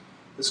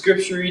The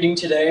scripture reading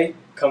today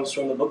comes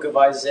from the book of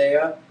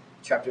Isaiah,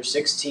 chapter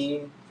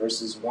 16,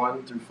 verses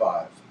 1 through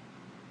 5.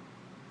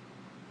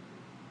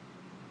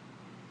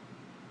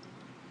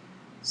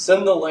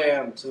 Send the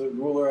lamb to the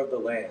ruler of the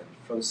land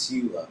from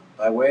Selah,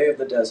 by way of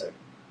the desert,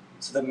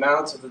 to the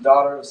mount of the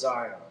daughter of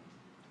Zion.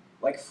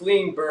 Like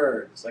fleeing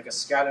birds, like a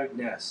scattered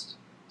nest,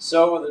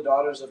 so are the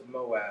daughters of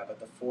Moab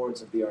at the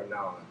fords of the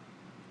Arnon.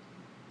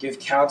 Give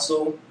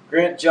counsel,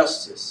 grant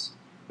justice,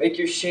 make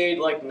your shade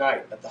like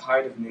night at the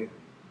height of noon.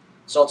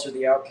 Shelter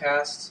the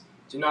outcasts,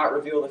 do not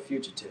reveal the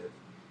fugitive.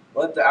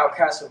 Let the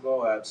outcasts of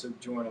Moab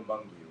sojourn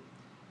among you.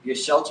 Be a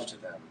shelter to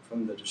them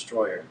from the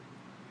destroyer.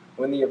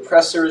 When the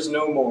oppressor is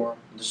no more,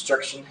 and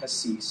destruction has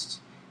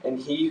ceased, and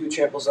he who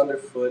tramples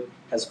underfoot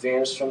has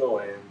vanished from the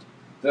land,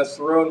 then a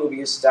throne will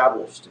be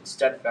established in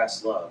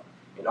steadfast love,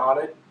 and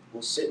on it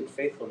will sit in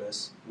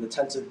faithfulness in the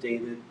tent of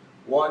David,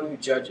 one who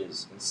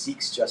judges and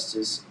seeks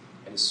justice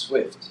and is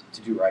swift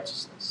to do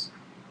righteousness.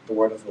 The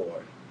word of the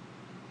Lord.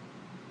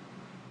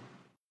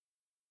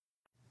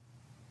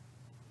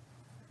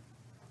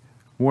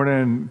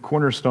 Morning,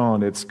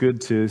 Cornerstone. It's good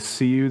to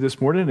see you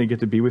this morning and get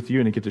to be with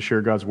you and get to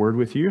share God's word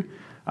with you.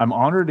 I'm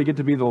honored to get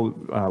to be the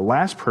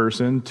last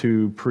person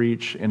to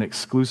preach an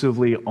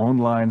exclusively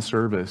online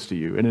service to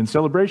you. And in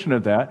celebration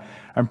of that,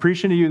 I'm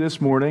preaching to you this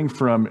morning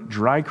from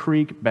Dry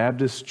Creek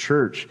Baptist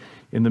Church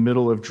in the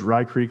middle of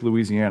Dry Creek,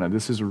 Louisiana.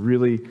 This is a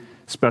really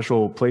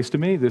special place to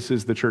me. This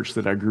is the church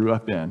that I grew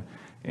up in.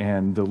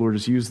 And the Lord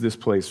has used this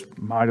place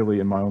mightily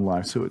in my own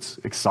life. So it's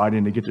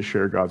exciting to get to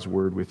share God's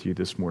word with you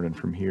this morning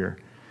from here.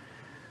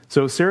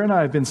 So Sara and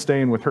I have been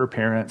staying with her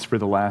parents for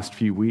the last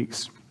few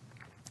weeks.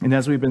 And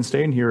as we've been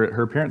staying here at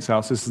her parents'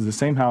 house, this is the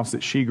same house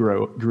that she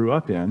grew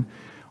up in.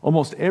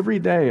 Almost every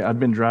day I've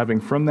been driving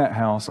from that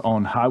house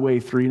on Highway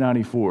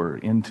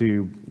 394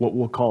 into what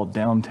we'll call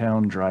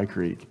downtown Dry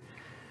Creek.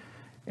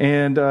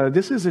 And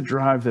this is a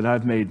drive that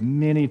I've made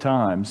many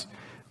times.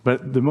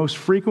 But the most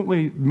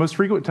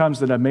frequent times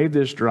that I made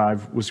this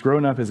drive was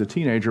growing up as a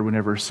teenager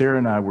whenever Sara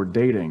and I were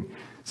dating.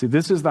 See,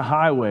 this is the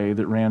highway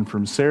that ran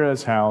from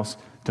Sara's house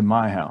to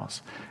my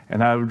house.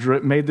 And I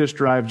made this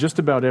drive just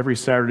about every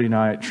Saturday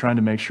night, trying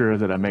to make sure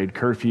that I made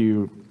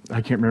curfew.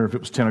 I can't remember if it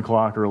was 10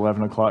 o'clock or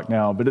 11 o'clock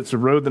now, but it's a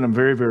road that I'm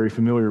very, very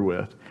familiar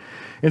with.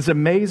 It's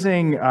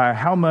amazing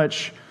how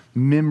much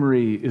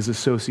memory is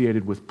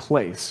associated with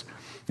place.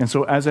 And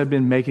so as I've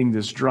been making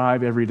this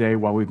drive every day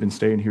while we've been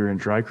staying here in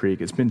Dry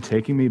Creek, it's been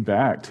taking me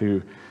back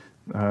to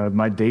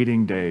my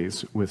dating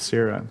days with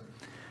Sara.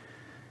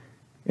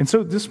 And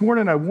so this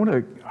morning I want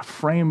to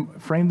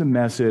frame the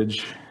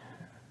message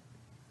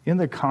in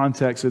the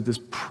context of this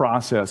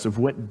process of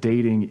what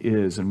dating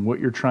is and what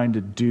you're trying to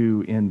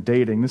do in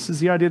dating. This is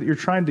the idea that you're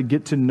trying to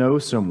get to know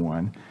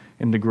someone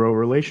and to grow a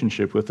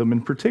relationship with them.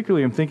 And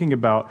particularly I'm thinking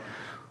about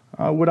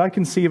what I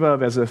conceive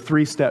of as a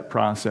 3-step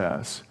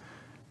process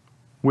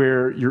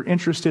where you're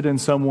interested in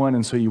someone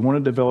and so you want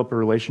to develop a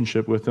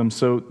relationship with them.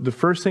 So the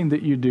first thing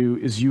that you do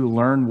is you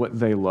learn what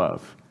they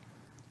love.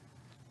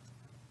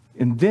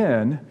 And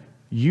then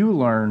you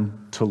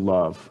learn to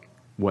love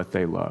what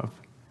they love.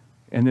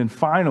 And then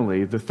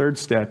finally, the third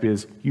step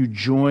is you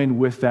join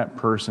with that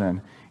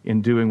person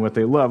in doing what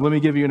they love. Let me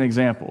give you an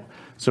example.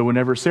 So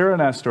whenever Sara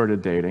and I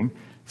started dating,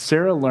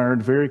 Sara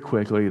learned very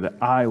quickly that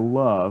I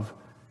love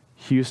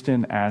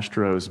Houston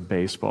Astros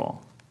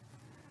baseball.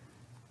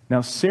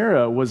 Now,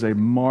 Sara was a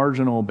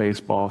marginal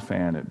baseball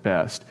fan at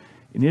best.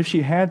 And if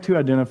she had to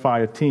identify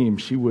a team,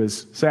 she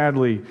was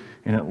sadly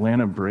an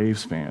Atlanta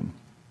Braves fan.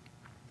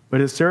 But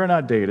as Sara and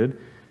I dated,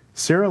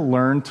 Sara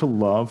learned to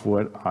love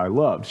what I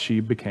loved. She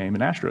became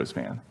an Astros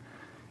fan.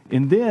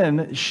 And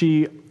then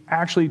she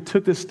actually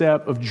took the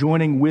step of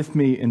joining with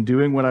me in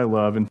doing what I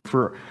love. And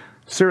for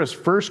Sara's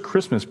first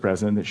Christmas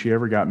present that she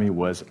ever got me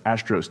was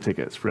Astros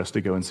tickets for us to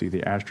go and see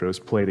the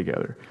Astros play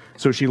together.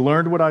 So she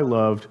learned what I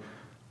loved,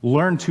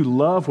 learned to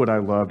love what I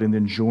loved, and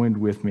then joined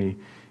with me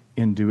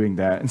in doing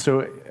that. And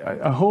so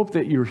I hope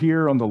that you're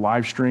here on the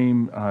live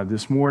stream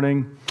this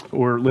morning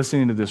or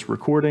listening to this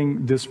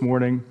recording this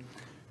morning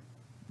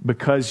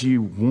because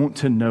you want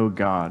to know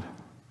God,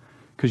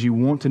 because you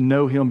want to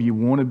know Him, you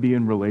want to be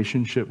in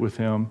relationship with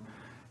Him,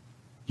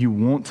 you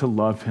want to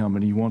love Him,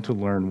 and you want to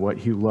learn what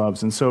He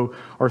loves. And so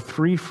our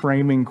 3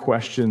 framing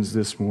questions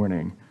this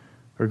morning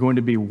are going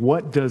to be,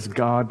 what does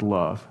God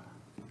love?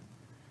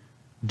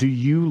 Do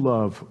you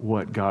love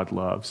what God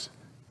loves?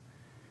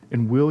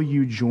 And will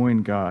you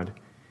join God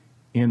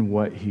in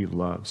what He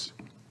loves?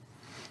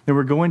 And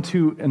we're going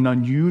to an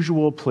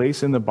unusual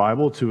place in the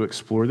Bible to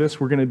explore this.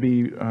 We're going to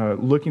be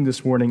looking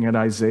this morning at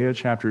Isaiah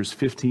chapters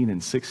 15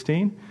 and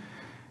 16.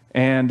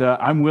 And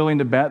I'm willing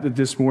to bet that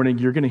this morning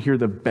you're going to hear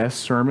the best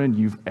sermon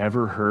you've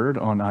ever heard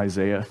on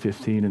Isaiah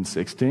 15 and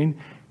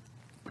 16,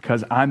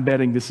 because I'm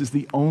betting this is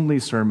the only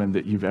sermon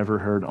that you've ever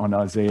heard on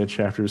Isaiah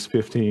chapters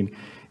 15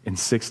 and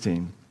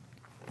 16.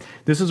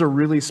 This is a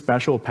really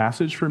special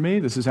passage for me.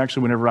 This is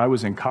actually whenever I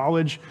was in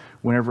college,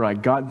 whenever I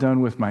got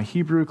done with my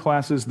Hebrew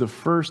classes, the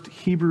first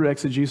Hebrew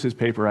exegesis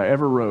paper I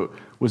ever wrote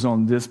was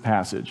on this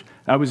passage.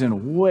 I was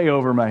in way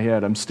over my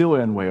head. I'm still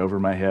in way over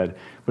my head,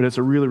 but it's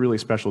a really, really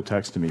special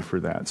text to me for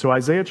that. So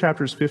Isaiah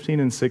chapters 15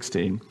 and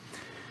 16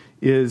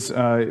 is,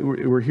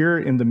 we're here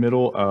in the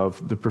middle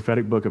of the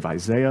prophetic book of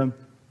Isaiah.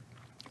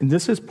 And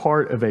this is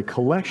part of a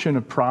collection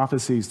of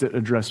prophecies that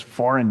address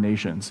foreign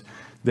nations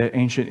that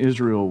ancient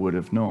Israel would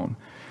have known.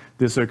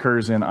 This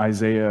occurs in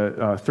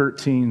Isaiah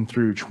 13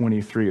 through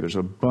 23. There's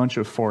a bunch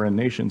of foreign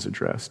nations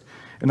addressed.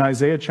 And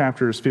Isaiah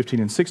chapters 15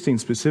 and 16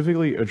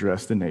 specifically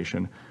address the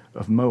nation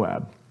of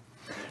Moab.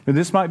 Now,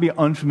 this might be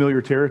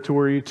unfamiliar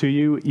territory to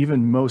you.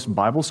 Even most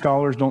Bible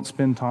scholars don't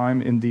spend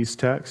time in these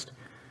texts.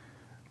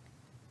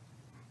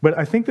 But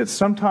I think that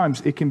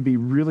sometimes it can be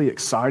really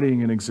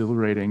exciting and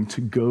exhilarating to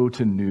go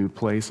to new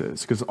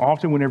places. Because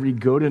often whenever you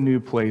go to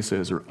new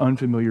places or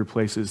unfamiliar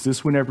places, this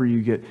is whenever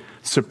you get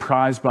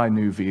surprised by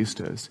new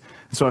vistas.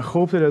 And so I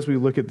hope that as we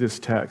look at this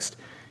text,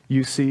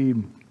 you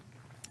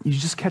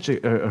just catch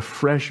a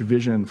fresh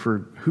vision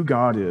for who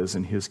God is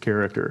and his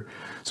character.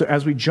 So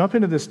as we jump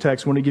into this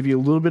text, I want to give you a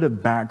little bit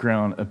of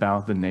background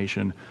about the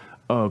nation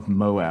of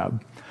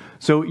Moab.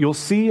 So you'll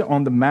see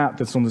on the map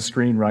that's on the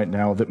screen right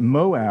now that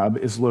Moab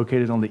is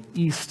located on the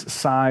east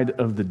side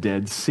of the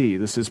Dead Sea.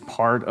 This is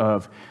part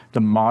of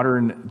the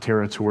modern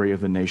territory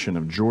of the nation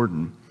of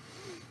Jordan.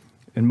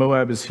 And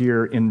Moab is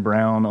here in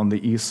brown on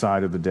the east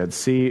side of the Dead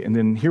Sea. And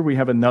then here we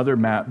have another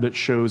map that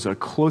shows a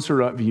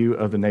closer up view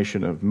of the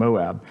nation of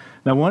Moab.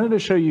 Now I wanted to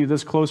show you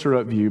this closer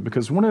up view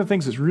because one of the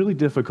things that's really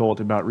difficult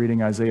about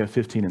reading Isaiah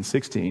 15 and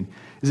 16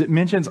 is it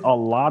mentions a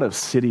lot of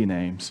city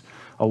names.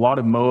 A lot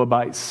of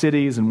Moabite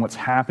cities and what's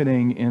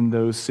happening in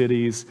those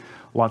cities,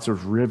 lots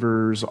of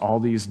rivers, all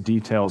these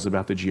details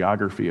about the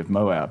geography of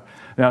Moab.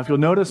 Now, if you'll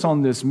notice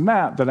on this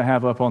map that I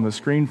have up on the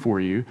screen for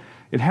you,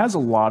 it has a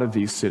lot of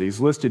these cities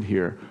listed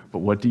here. But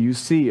what do you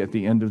see at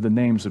the end of the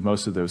names of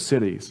most of those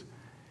cities?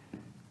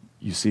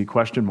 You see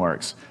question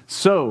marks.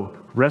 So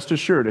rest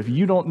assured, if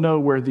you don't know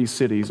where these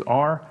cities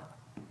are,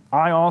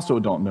 I also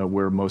don't know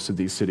where most of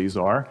these cities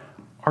are.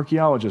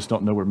 Archaeologists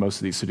don't know where most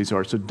of these cities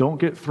are, so don't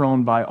get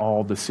thrown by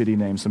all the city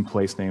names and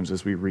place names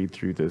as we read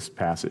through this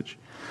passage.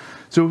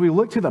 So if we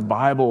look to the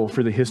Bible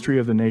for the history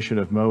of the nation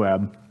of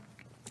Moab,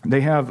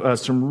 they have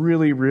some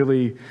really,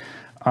 really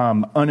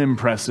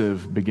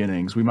unimpressive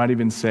beginnings. We might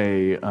even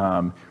say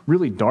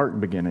really dark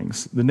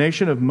beginnings. The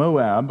nation of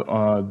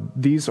Moab,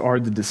 these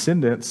are the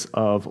descendants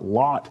of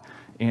Lot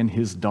and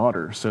his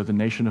daughter. So the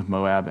nation of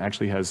Moab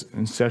actually has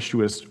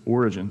incestuous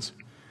origins.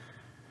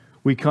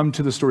 We come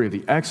to the story of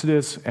the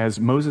Exodus as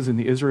Moses and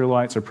the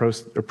Israelites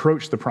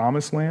approach the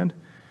promised land.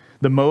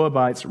 The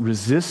Moabites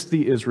resist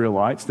the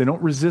Israelites. They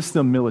don't resist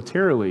them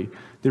militarily.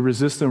 They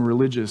resist them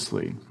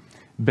religiously.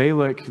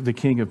 Balak, the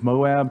king of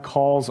Moab,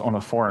 calls on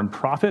a foreign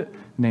prophet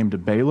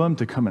named Balaam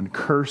to come and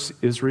curse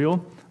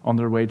Israel on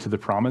their way to the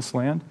promised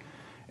land.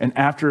 And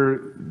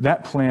after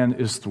that plan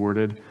is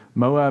thwarted,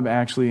 Moab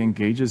actually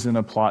engages in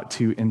a plot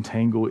to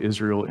entangle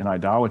Israel in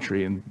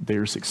idolatry, and they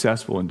are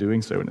successful in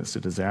doing so, and it's a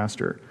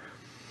disaster.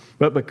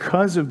 But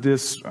because of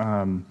this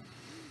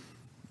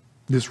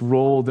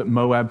role that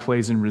Moab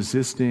plays in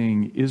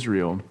resisting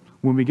Israel,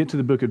 when we get to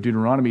the book of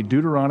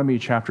Deuteronomy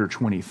chapter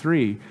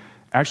 23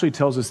 actually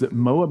tells us that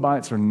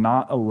Moabites are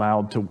not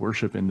allowed to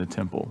worship in the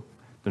temple.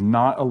 They're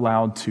not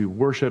allowed to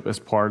worship as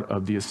part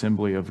of the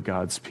assembly of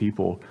God's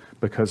people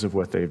because of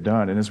what they've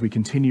done. And as we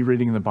continue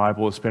reading in the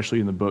Bible,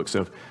 especially in the books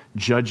of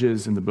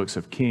Judges and the books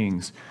of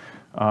Kings,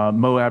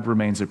 Moab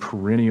remains a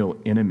perennial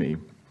enemy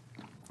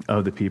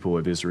of the people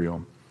of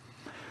Israel.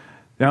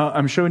 Now,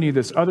 I'm showing you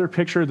this other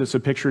picture. That's a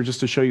picture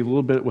just to show you a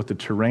little bit what the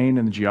terrain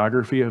and the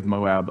geography of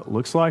Moab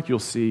looks like. You'll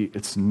see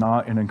it's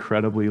not an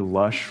incredibly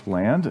lush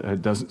land.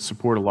 It doesn't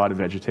support a lot of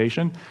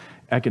vegetation.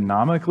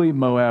 Economically,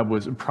 Moab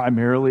was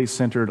primarily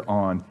centered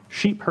on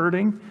sheep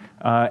herding,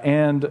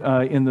 and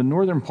in the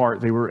northern part,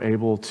 they were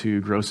able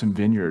to grow some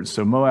vineyards.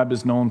 So Moab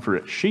is known for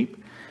its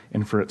sheep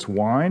and for its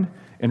wine,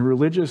 and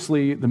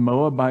religiously, the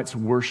Moabites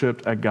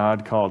worshipped a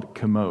god called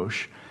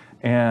Chemosh.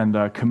 And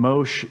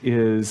Chemosh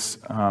is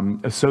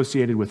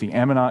associated with the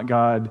Ammonite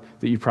god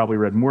that you've probably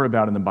read more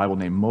about in the Bible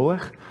named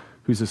Molech,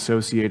 who's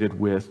associated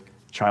with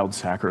child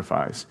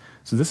sacrifice.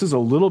 So this is a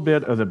little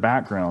bit of the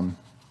background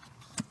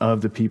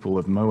of the people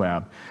of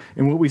Moab.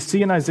 And what we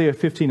see in Isaiah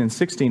 15 and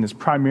 16 is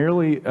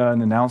primarily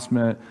an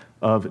announcement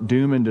of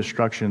doom and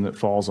destruction that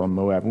falls on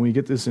Moab. And we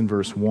get this in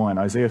verse 1,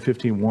 Isaiah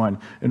 15:1,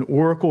 an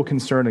oracle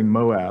concerning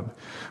Moab.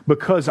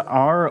 Because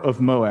Ar of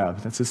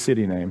Moab, that's a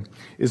city name,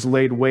 is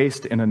laid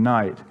waste in a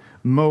night,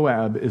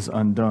 Moab is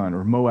undone,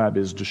 or Moab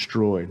is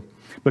destroyed.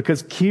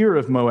 Because Kir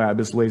of Moab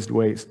is laid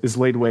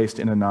waste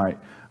in a night,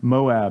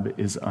 Moab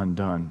is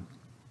undone.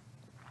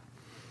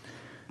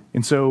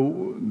 And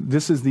so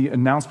this is the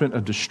announcement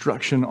of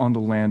destruction on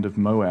the land of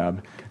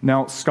Moab.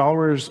 Now,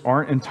 scholars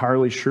aren't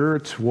entirely sure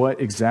to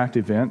what exact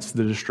events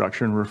the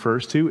destruction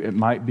refers to. It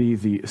might be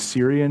the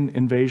Assyrian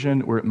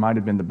invasion, or it might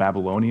have been the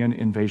Babylonian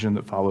invasion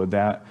that followed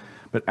that.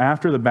 But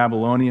after the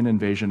Babylonian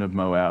invasion of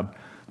Moab,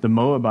 the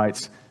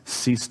Moabites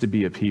ceased to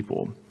be a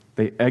people.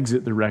 They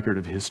exit the record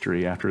of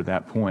history after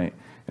that point,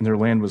 and their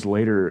land was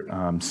later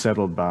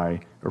settled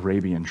by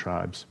Arabian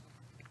tribes.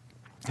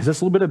 So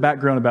that's a little bit of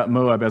background about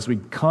Moab as we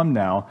come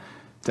now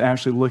to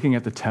actually looking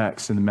at the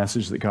text and the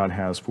message that God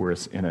has for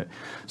us in it.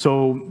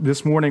 So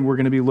this morning we're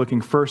going to be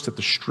looking first at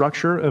the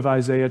structure of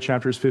Isaiah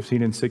chapters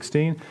 15 and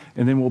 16,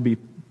 and then we'll be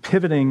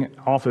pivoting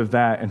off of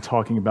that and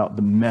talking about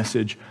the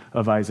message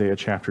of Isaiah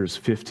chapters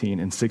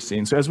 15 and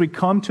 16. So as we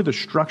come to the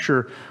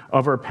structure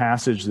of our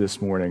passage this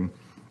morning,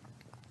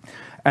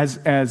 as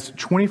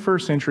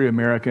 21st century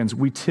Americans,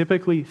 we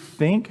typically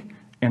think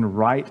and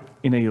write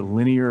in a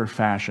linear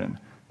fashion.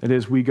 That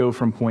is, we go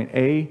from point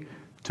A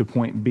to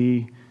point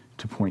B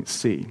to point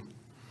C.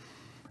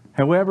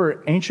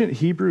 However, ancient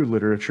Hebrew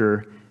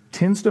literature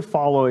tends to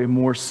follow a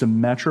more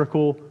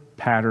symmetrical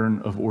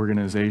pattern of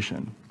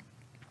organization.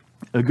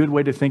 A good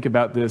way to think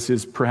about this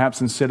is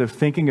perhaps instead of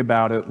thinking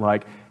about it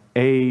like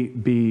A,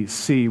 B,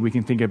 C, we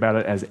can think about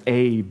it as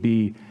A,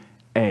 B,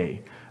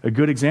 A. A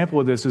good example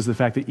of this is the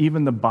fact that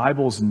even the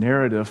Bible's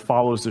narrative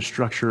follows the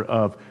structure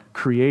of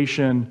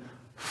creation,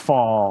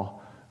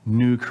 fall,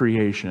 new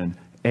creation,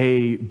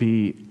 A,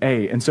 B,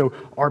 A. And so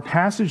our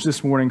passage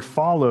this morning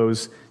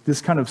follows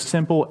this kind of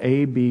simple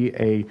A, B,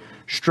 A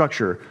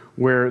structure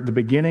where the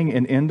beginning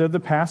and end of the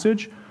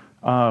passage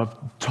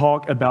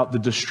talk about the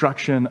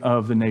destruction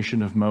of the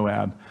nation of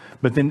Moab.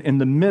 But then in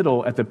the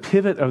middle, at the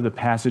pivot of the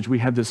passage, we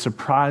have this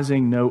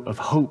surprising note of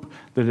hope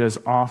that is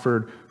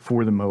offered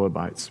for the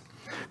Moabites.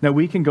 Now,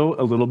 we can go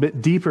a little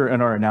bit deeper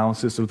in our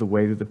analysis of the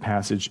way that the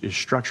passage is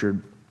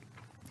structured.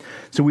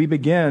 So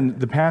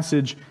the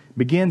passage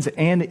begins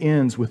and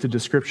ends with the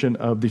description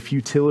of the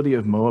futility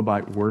of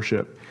Moabite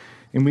worship.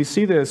 And we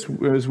see this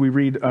as we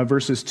read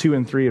verses 2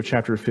 and 3 of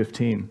chapter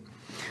 15.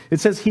 It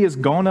says, "He has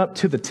gone up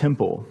to the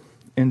temple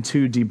and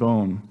to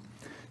Dibon,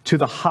 to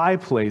the high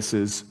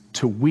places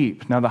to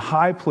weep." Now, the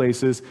high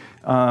places,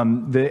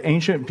 the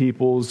ancient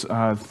peoples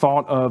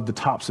thought of the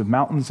tops of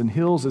mountains and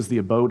hills as the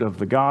abode of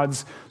the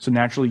gods. So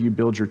naturally, you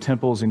build your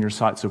temples and your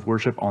sites of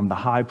worship on the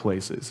high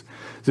places.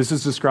 This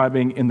is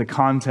describing in the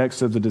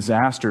context of the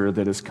disaster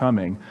that is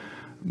coming.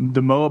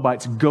 The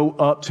Moabites go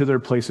up to their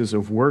places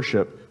of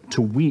worship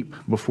to weep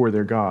before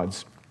their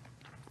gods.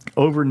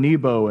 Over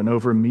Nebo and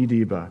over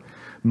Medeba,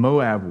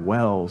 Moab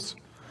wells.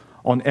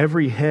 On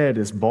every head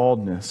is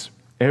baldness,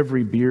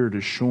 every beard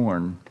is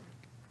shorn.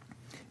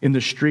 In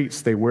the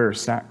streets they wear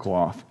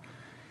sackcloth.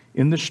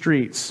 In the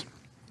streets,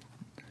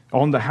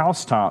 on the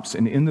housetops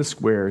and in the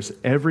squares,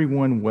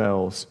 everyone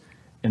wails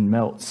and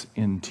melts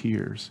in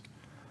tears.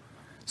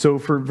 So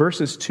for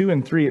verses 2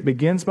 and 3, it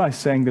begins by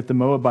saying that the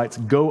Moabites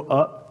go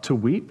up to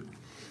weep.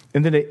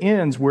 And then it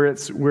ends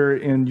where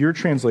in your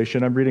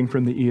translation, I'm reading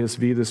from the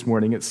ESV this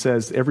morning, it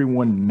says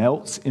everyone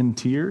melts in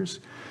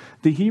tears.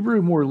 The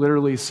Hebrew more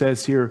literally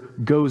says here,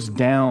 goes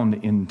down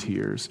in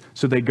tears.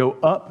 So they go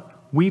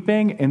up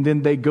weeping, and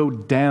then they go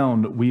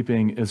down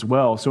weeping as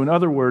well. So in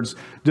other words,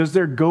 does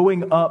their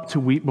going up to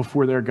weep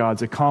before their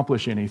gods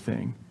accomplish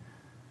anything?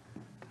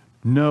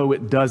 No,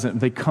 it doesn't.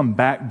 They come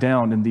back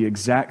down in the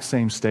exact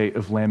same state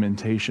of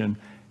lamentation,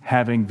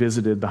 having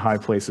visited the high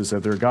places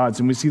of their gods.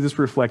 And we see this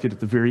reflected at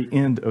the very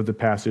end of the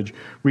passage.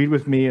 Read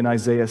with me in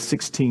Isaiah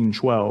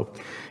 16:12.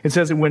 It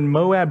says that when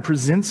Moab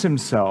presents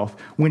himself,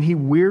 when he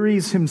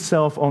wearies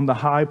himself on the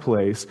high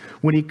place,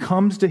 when he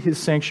comes to his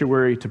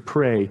sanctuary to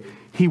pray,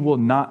 he will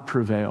not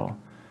prevail.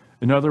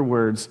 In other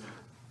words,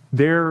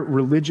 their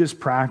religious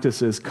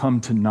practices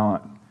come to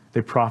naught.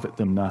 They profit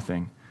them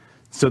nothing.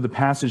 So the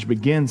passage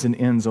begins and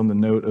ends on the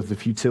note of the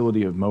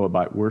futility of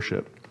Moabite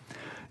worship.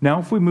 Now,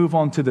 if we move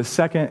on to the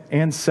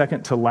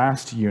second to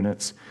last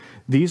units,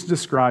 these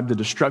describe the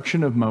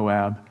destruction of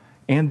Moab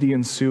and the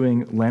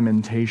ensuing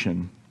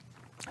lamentation.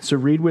 So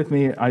read with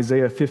me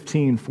Isaiah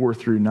 15, 4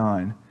 through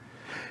 9.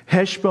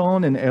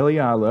 Heshbon and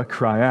Elealeh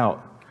cry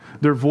out.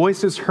 Their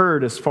voice is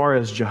heard as far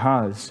as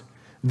Jahaz.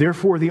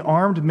 Therefore the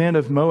armed men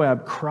of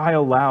Moab cry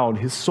aloud.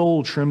 His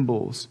soul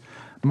trembles.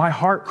 My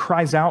heart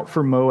cries out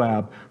for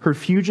Moab. Her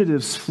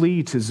fugitives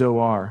flee to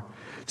Zoar,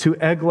 to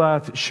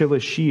Eglath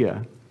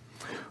Shelishiyah.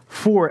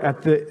 For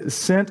at the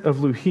ascent of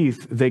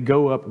Luhith they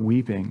go up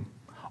weeping.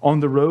 On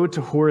the road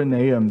to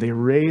Horonaim they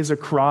raise a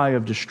cry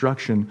of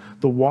destruction.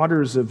 The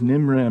waters of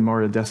Nimrim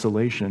are a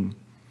desolation.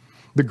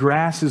 The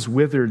grass is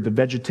withered, the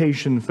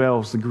vegetation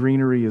fails, the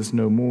greenery is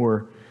no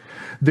more.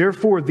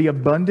 Therefore the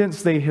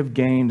abundance they have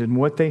gained and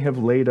what they have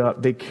laid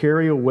up, they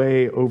carry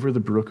away over the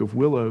brook of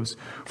willows.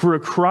 For a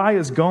cry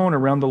is gone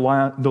around the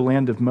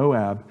land of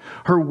Moab.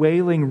 Her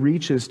wailing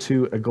reaches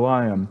to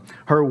Eglaim.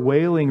 Her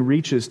wailing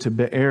reaches to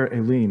Be'er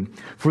Elim.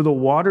 For the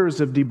waters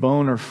of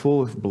Dibon are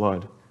full of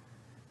blood.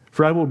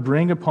 For I will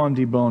bring upon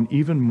Dibon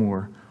even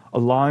more, a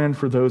lion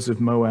for those of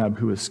Moab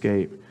who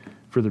escape,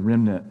 for the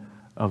remnant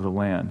of the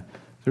land.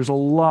 There's a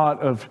lot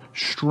of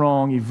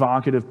strong,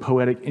 evocative,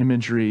 poetic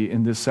imagery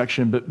in this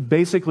section, but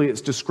basically it's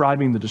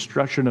describing the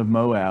destruction of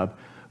Moab,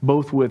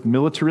 both with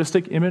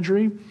militaristic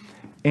imagery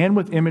and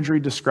with imagery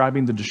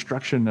describing the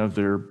destruction of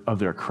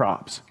their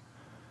crops.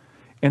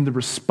 And the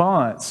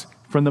response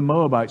From the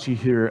Moabites, you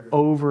hear it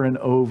over and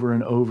over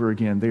and over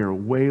again. They are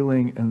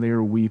wailing and they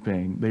are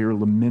weeping. They are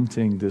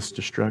lamenting this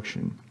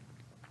destruction.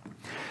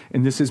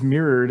 And this is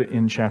mirrored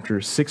in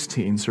chapter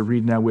 16. So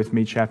read now with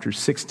me chapter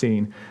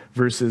 16,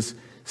 verses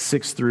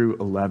 6 through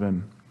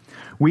 11.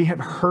 We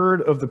have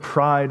heard of the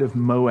pride of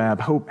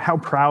Moab, how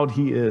proud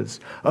he is,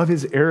 of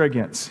his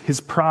arrogance, his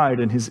pride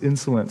and his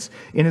insolence.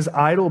 In his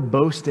idle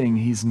boasting,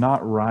 he's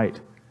not right.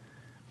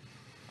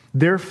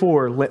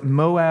 Therefore, let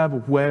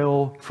Moab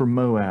wail for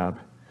Moab.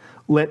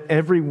 Let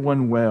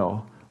everyone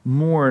wail,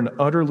 mourn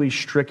utterly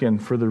stricken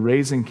for the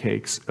raisin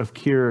cakes of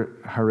Kir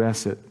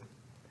Hareset.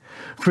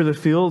 For the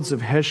fields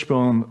of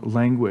Heshbon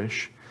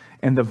languish,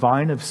 and the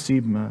vine of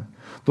Sibmah.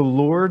 The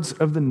lords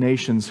of the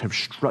nations have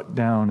struck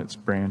down its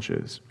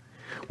branches,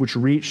 which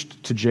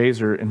reached to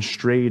Jazer and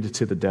strayed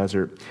to the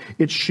desert.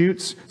 Its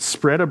shoots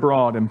spread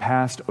abroad and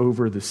passed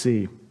over the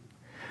sea.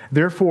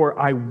 Therefore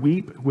I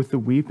weep with the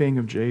weeping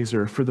of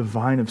Jazer for the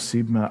vine of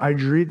Sibmah.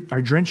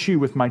 I drench you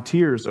with my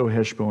tears, O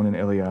Heshbon and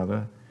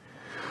Elealeh.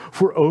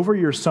 For over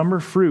your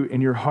summer fruit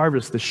and your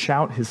harvest the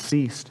shout has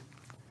ceased.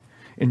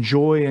 And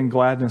joy and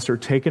gladness are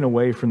taken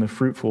away from the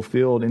fruitful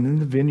field, and in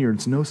the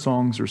vineyards no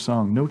songs are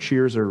sung, no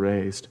cheers are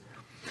raised.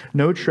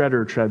 No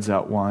treader treads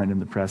out wine in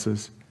the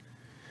presses.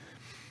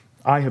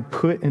 I have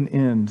put an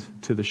end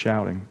to the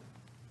shouting.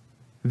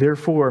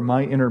 Therefore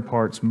my inner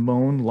parts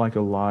moan like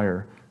a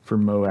lyre for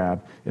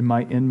Moab, and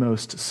my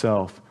inmost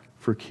self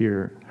for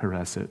Kir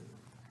Hareset.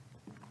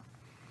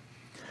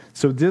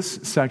 So this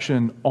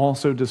section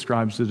also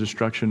describes the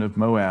destruction of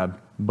Moab,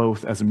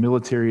 both as a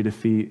military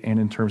defeat and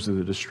in terms of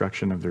the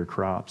destruction of their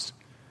crops.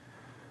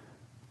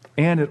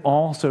 And it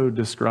also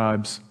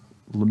describes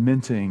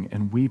lamenting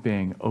and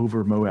weeping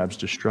over Moab's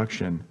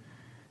destruction.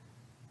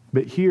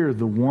 But here,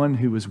 the one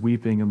who was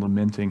weeping and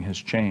lamenting has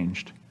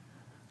changed.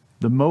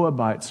 The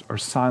Moabites are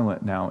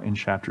silent now in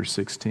chapter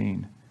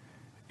 16.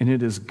 And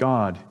it is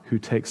God who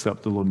takes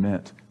up the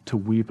lament to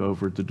weep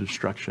over the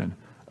destruction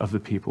of the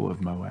people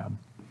of Moab.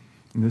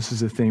 And this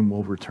is a theme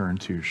we'll return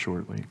to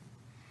shortly.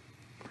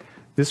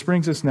 This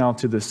brings us now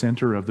to the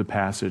center of the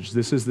passage.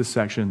 This is the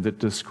section that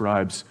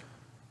describes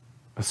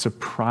a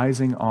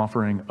surprising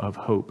offering of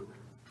hope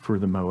for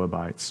the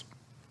Moabites.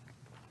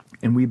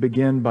 And we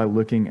begin by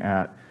looking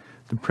at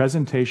the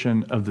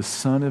presentation of the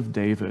Son of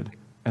David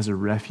as a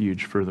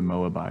refuge for the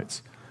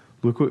Moabites.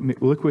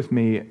 Look with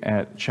me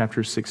at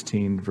chapter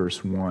 16,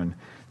 verse 1.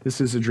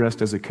 This is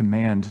addressed as a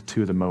command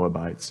to the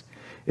Moabites.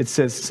 It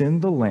says,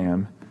 "Send the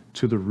lamb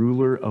to the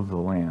ruler of the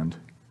land,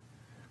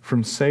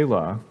 from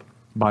Selah,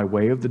 by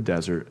way of the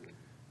desert,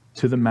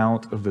 to the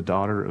mount of the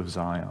daughter of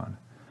Zion."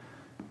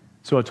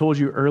 So I told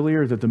you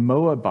earlier that the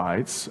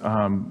Moabites,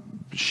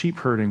 sheep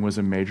herding was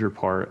a major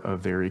part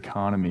of their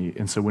economy.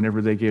 And so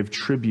whenever they gave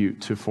tribute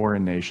to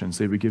foreign nations,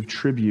 they would give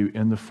tribute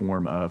in the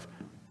form of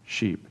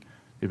sheep.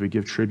 They would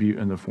give tribute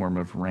in the form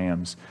of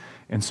rams.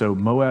 And so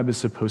Moab is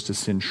supposed to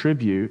send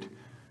tribute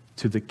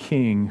to the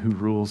king who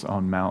rules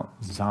on Mount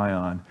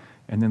Zion.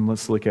 And then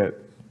let's look at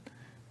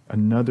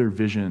another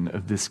vision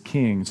of this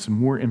king, some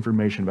more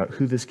information about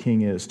who this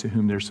king is to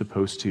whom they're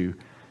supposed to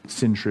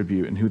send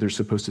tribute and who they're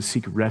supposed to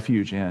seek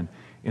refuge in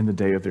the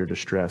day of their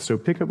distress. So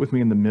pick up with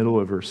me in the middle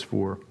of verse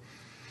 4.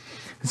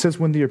 It says,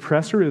 "When the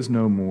oppressor is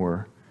no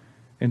more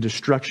and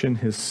destruction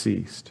has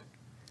ceased,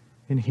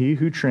 and he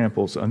who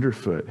tramples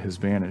underfoot has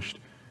vanished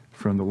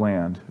from the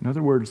land." In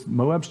other words,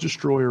 Moab's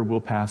destroyer will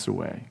pass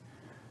away.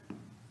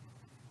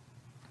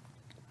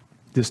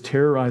 This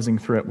terrorizing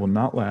threat will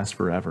not last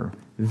forever.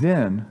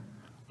 Then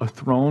a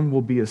throne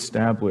will be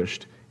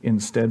established in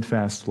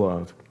steadfast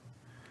love,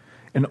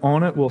 and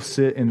on it will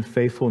sit in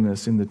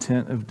faithfulness in the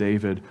tent of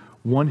David,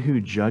 one who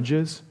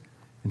judges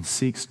and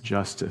seeks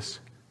justice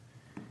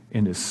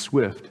and is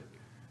swift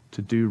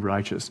to do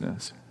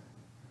righteousness.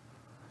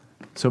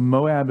 So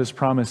Moab is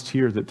promised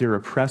here that their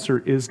oppressor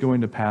is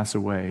going to pass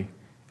away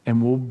and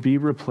will be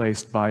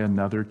replaced by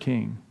another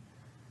king.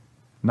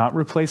 Not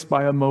replaced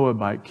by a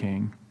Moabite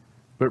king,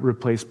 but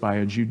replaced by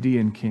a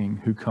Judean king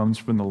who comes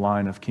from the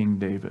line of King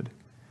David.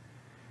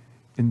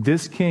 And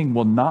this king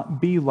will not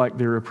be like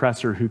their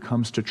oppressor who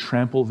comes to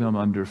trample them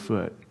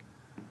underfoot,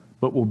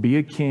 but will be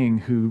a king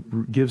who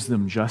gives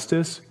them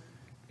justice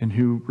and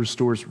who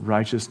restores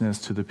righteousness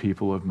to the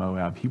people of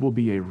Moab. He will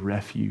be a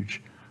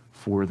refuge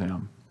for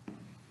them.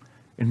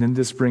 And then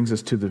this brings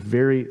us to the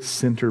very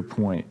center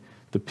point,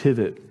 the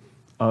pivot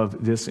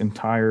of this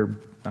entire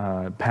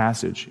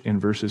passage in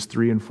verses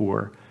 3 and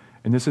 4.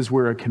 And this is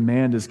where a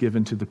command is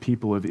given to the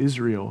people of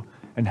Israel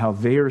and how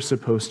they are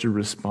supposed to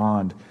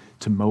respond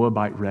to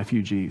Moabite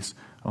refugees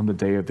on the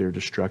day of their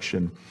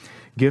destruction.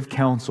 "Give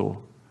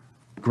counsel,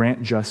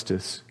 grant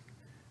justice,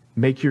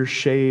 make your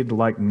shade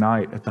like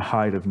night at the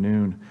height of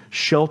noon.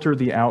 Shelter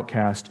the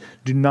outcast,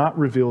 do not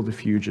reveal the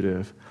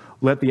fugitive.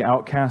 Let the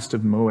outcast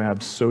of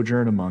Moab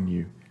sojourn among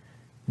you.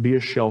 Be a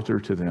shelter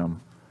to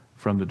them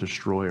from the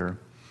destroyer."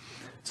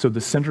 So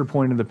the center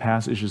point of the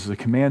passage is a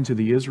command to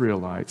the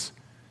Israelites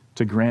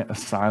to grant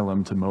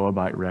asylum to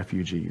Moabite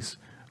refugees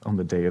on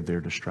the day of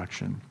their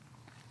destruction.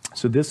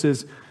 So this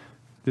is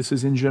This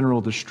is in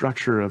general the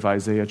structure of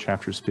Isaiah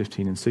chapters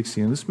 15 and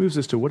 16. And this moves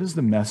us to what is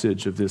the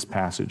message of this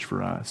passage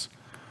for us?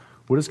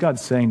 What is God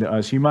saying to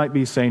us? You might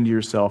be saying to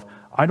yourself,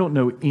 I don't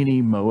know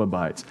any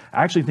Moabites.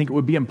 I actually think it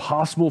would be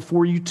impossible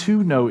for you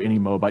to know any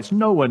Moabites.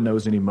 No one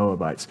knows any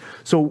Moabites.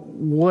 So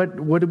what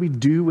do we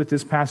do with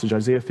this passage,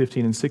 Isaiah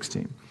 15 and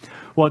 16?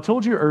 Well, I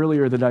told you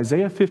earlier that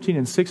Isaiah 15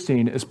 and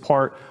 16 is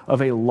part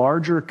of a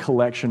larger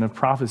collection of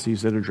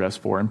prophecies that address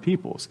foreign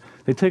peoples.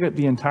 They take up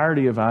the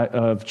entirety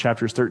of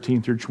chapters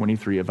 13 through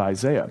 23 of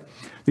Isaiah.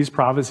 These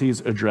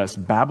prophecies address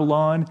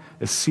Babylon,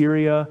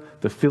 Assyria,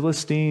 the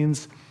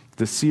Philistines,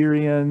 the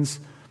Syrians,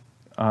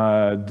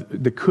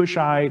 the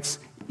Cushites,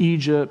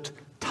 Egypt,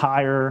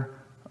 Tyre,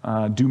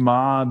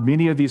 Dumah,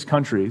 many of these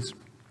countries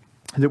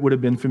that would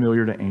have been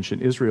familiar to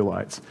ancient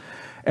Israelites.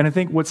 And I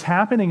think what's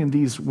happening in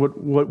these, what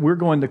we're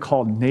going to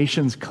call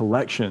nations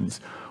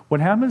collections, what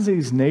happens in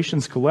these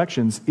nations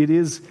collections, it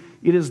is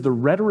the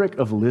rhetoric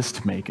of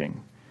list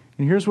making.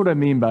 And here's what I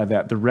mean by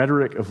that, the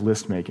rhetoric of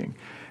list making.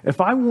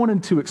 If I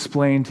wanted to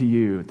explain to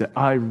you that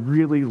I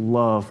really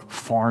love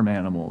farm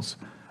animals,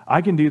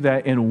 I can do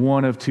that in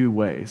one of two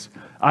ways.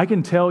 I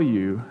can tell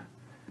you,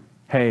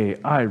 hey,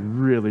 I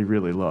really,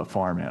 really love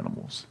farm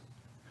animals.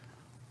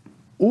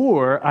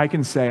 Or I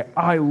can say,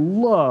 I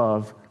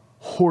love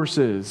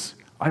horses.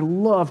 I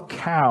love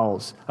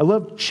cows. I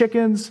love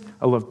chickens.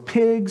 I love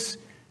pigs,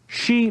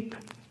 sheep,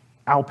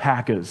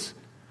 alpacas.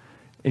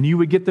 And you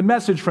would get the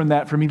message from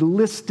that, from me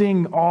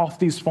listing off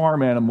these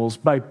farm animals.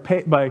 By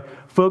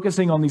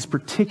focusing on these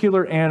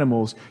particular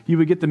animals, you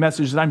would get the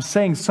message that I'm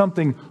saying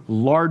something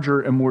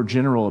larger and more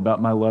general about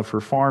my love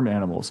for farm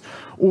animals.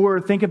 Or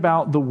think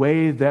about the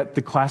way that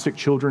the classic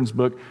children's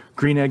book,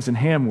 Green Eggs and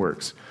Ham,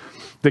 works.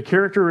 The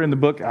character in the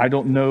book, I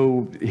don't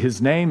know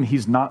his name,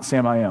 he's not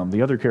Sam I Am.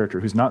 The other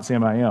character who's not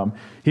Sam I Am,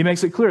 he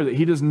makes it clear that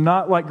he does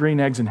not like green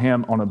eggs and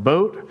ham on a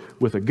boat,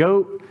 with a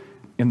goat,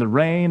 in the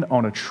rain,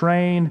 on a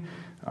train,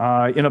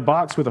 in a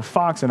box with a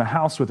fox, in a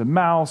house with a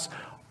mouse,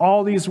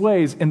 all these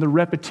ways. And the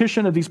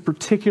repetition of these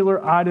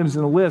particular items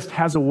in the list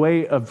has a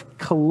way of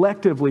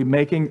collectively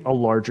making a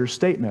larger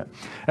statement.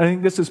 And I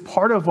think this is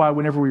part of why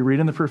whenever we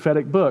read in the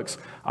prophetic books,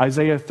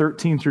 Isaiah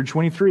 13 through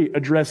 23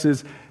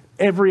 addresses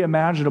every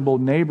imaginable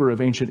neighbor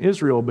of ancient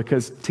Israel,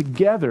 because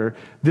together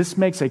this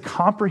makes a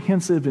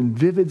comprehensive and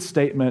vivid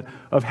statement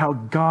of how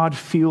God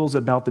feels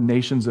about the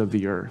nations of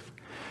the earth.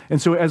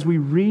 And so as we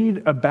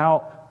read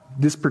about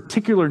this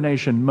particular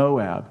nation,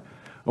 Moab,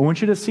 I want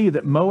you to see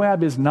that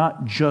Moab is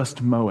not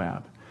just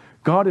Moab.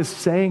 God is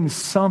saying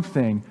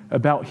something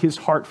about his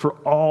heart for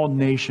all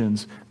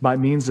nations by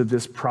means of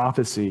this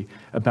prophecy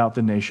about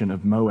the nation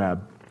of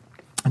Moab.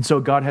 And so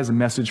God has a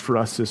message for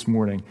us this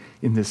morning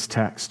in this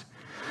text.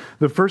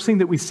 The first thing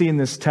that we see in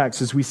this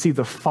text is we see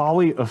the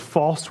folly of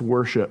false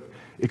worship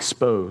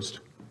exposed.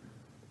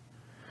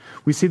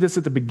 We see this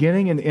at the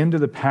beginning and end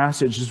of the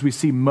passage as we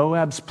see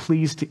Moab's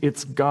pleas to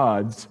its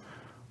gods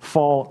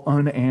fall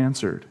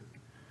unanswered.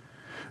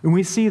 And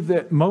we see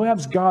that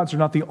Moab's gods are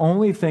not the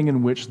only thing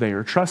in which they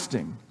are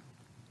trusting.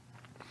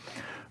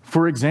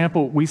 For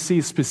example, we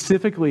see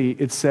specifically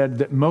it said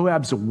that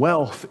Moab's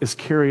wealth is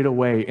carried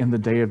away in the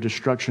day of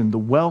destruction. The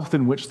wealth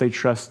in which they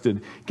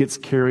trusted gets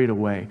carried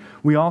away.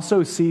 We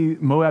also see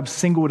Moab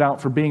singled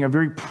out for being a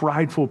very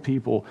prideful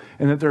people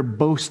and that their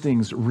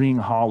boastings ring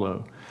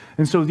hollow.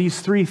 And so these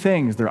three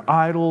things, their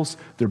idols,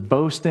 their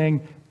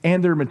boasting,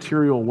 and their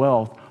material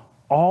wealth,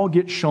 all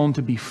get shown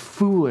to be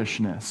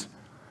foolishness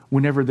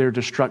whenever their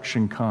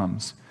destruction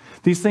comes.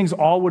 These things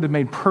all would have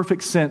made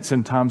perfect sense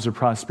in times of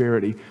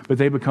prosperity, but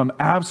they become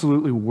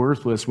absolutely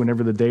worthless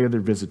whenever the day of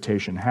their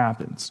visitation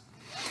happens.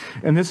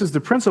 And this is the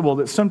principle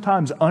that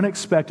sometimes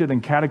unexpected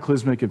and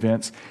cataclysmic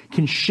events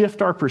can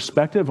shift our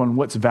perspective on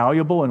what's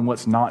valuable and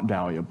what's not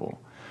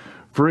valuable.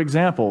 For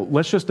example,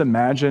 let's just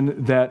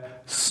imagine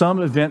that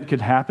some event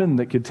could happen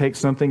that could take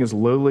something as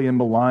lowly and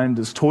maligned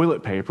as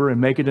toilet paper and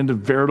make it into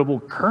veritable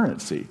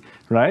currency,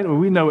 right? Well,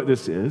 we know what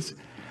this is.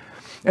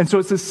 And so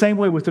it's the same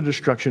way with the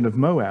destruction of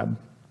Moab.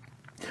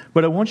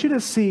 But I want you to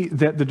see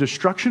that the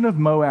destruction of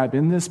Moab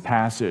in this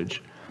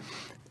passage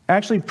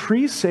actually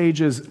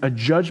presages a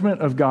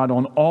judgment of God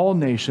on all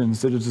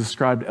nations that is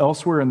described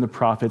elsewhere in the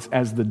prophets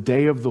as the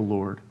day of the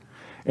Lord.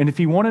 And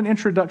if you want an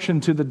introduction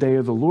to the day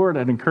of the Lord,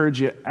 I'd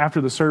encourage you after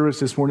the service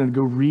this morning to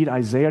go read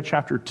Isaiah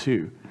chapter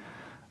 2.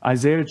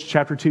 Isaiah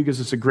chapter 2 gives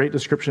us a great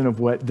description of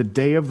what the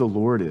day of the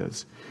Lord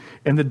is.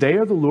 And the day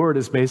of the Lord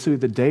is basically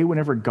the day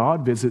whenever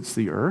God visits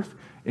the earth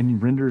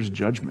and renders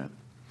judgment.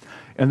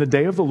 And the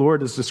day of the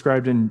Lord is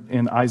described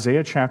in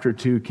Isaiah chapter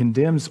 2,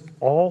 condemns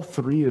all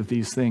three of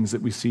these things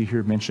that we see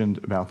here mentioned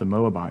about the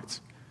Moabites.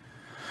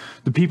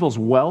 The people's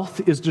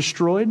wealth is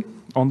destroyed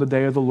on the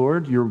day of the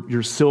Lord.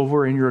 Your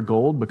silver and your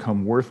gold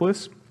become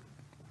worthless.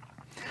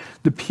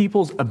 The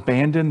peoples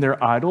abandon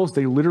their idols.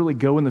 They literally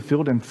go in the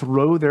field and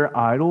throw their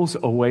idols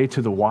away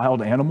to the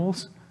wild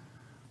animals.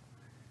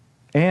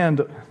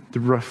 And the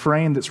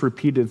refrain that's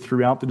repeated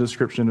throughout the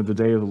description of the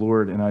day of the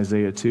Lord in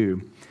Isaiah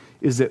 2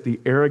 is that the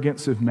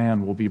arrogance of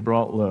man will be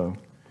brought low,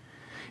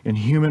 and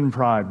human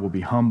pride will be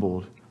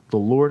humbled. The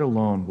Lord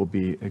alone will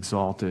be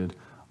exalted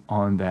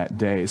on that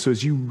day. So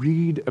as you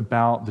read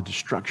about the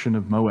destruction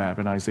of Moab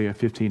in Isaiah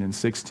 15 and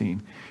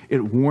 16, it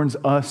warns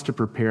us to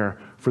prepare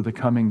for the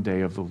coming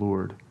day of the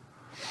Lord.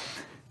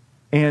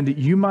 And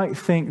you might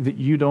think that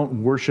you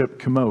don't worship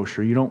Chemosh,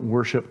 or you don't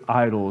worship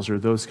idols, or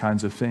those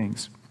kinds of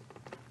things.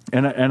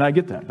 And I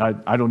get that.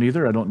 I don't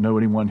either. I don't know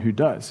anyone who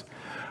does.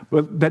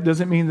 But that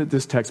doesn't mean that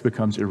this text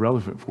becomes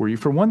irrelevant for you.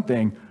 For one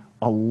thing,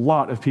 a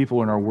lot of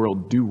people in our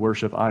world do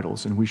worship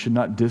idols, and we should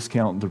not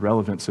discount the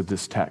relevance of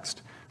this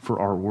text for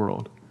our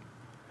world.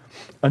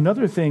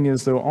 Another thing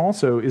is, though,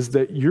 also, is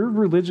that your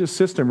religious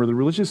system, or the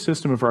religious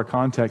system of our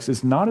context,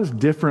 is not as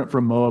different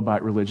from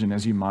Moabite religion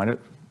as you might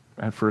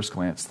at first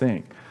glance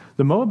think.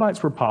 The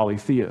Moabites were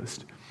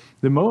polytheist.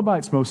 The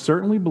Moabites most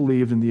certainly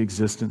believed in the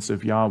existence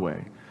of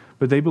Yahweh,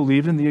 but they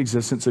believed in the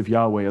existence of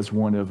Yahweh as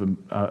one of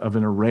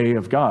an array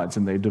of gods,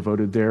 and they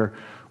devoted their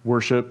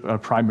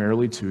worship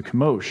primarily to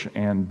Chemosh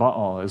and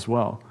Baal as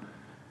well.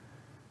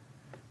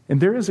 And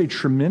there is a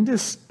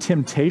tremendous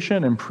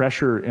temptation and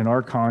pressure in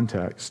our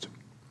context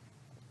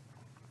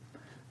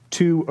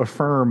to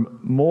affirm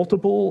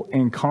multiple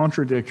and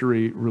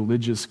contradictory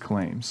religious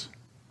claims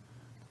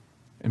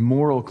and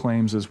moral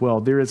claims as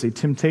well. There is a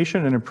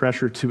temptation and a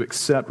pressure to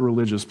accept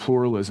religious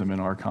pluralism in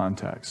our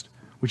context,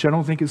 which I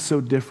don't think is so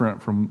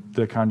different from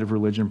the kind of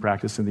religion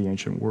practiced in the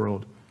ancient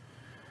world.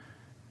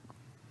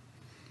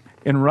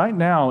 And right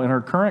now, in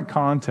our current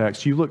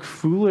context, you look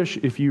foolish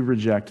if you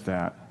reject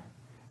that.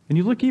 And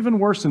you look even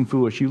worse than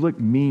foolish. You look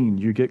mean.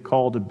 You get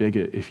called a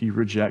bigot if you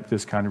reject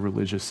this kind of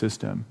religious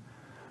system.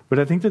 But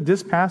I think that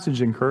this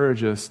passage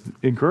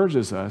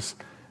encourages us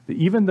that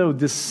even though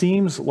this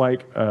seems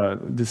like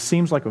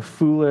a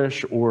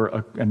foolish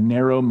or a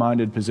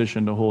narrow-minded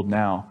position to hold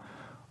now,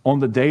 on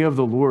the day of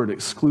the Lord,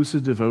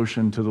 exclusive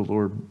devotion to the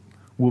Lord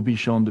will be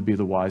shown to be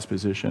the wise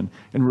position,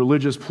 and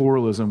religious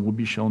pluralism will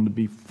be shown to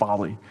be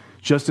folly,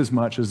 just as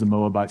much as the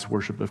Moabites'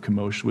 worship of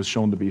Chemosh was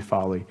shown to be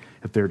folly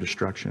at their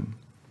destruction.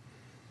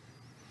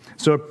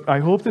 So I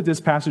hope that this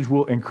passage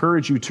will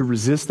encourage you to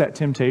resist that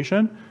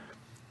temptation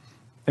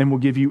and will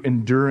give you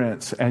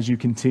endurance as you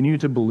continue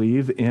to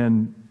believe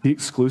in the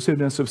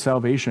exclusiveness of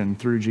salvation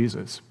through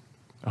Jesus.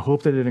 I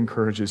hope that it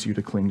encourages you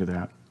to cling to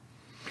that.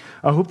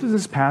 I hope that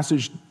this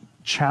passage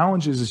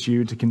challenges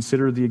you to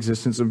consider the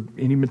existence of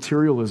any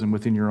materialism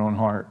within your own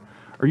heart.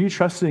 Are you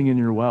trusting in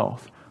your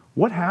wealth?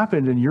 What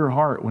happened in your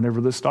heart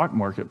whenever the stock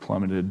market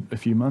plummeted a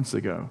few months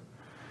ago?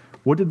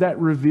 What did that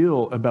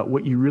reveal about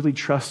what you really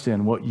trust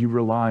in, what you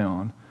rely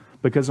on?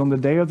 Because on the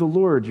day of the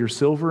Lord, your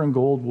silver and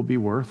gold will be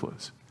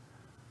worthless.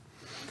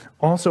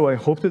 Also, I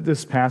hope that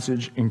this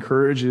passage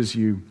encourages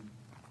you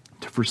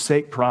to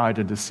forsake pride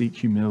and to seek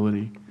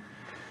humility.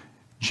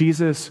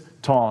 Jesus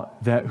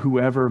taught that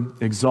whoever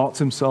exalts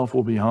himself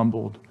will be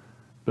humbled,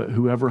 but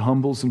whoever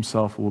humbles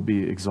himself will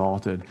be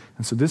exalted.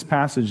 And so this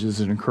passage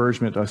is an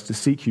encouragement to us to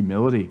seek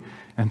humility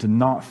and to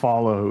not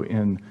follow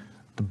in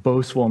the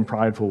boastful and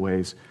prideful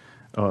ways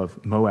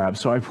of Moab.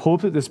 So I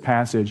hope that this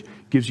passage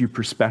gives you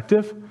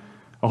perspective.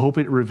 I hope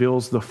it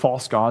reveals the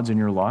false gods in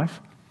your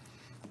life.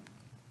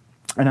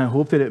 And I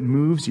hope that it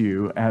moves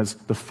you as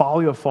the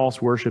folly of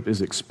false worship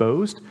is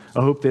exposed.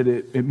 I hope that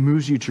it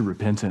moves you to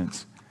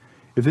repentance.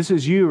 If this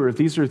is you, or if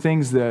these are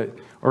things that,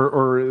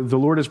 or the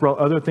Lord has brought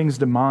other things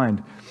to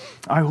mind,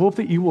 I hope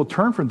that you will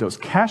turn from those.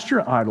 Cast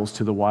your idols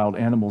to the wild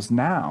animals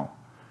now.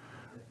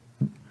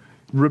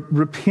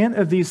 Repent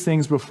of these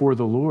things before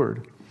the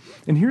Lord.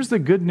 And here's the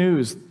good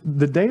news.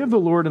 The day of the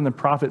Lord in the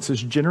prophets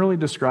is generally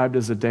described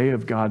as a day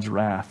of God's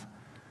wrath.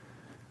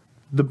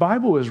 The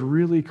Bible is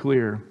really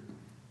clear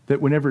that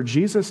whenever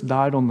Jesus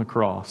died on the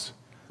cross,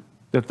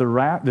 that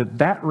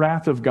that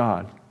wrath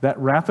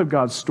of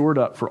God stored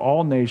up for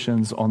all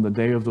nations on the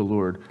day of the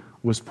Lord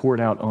was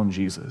poured out on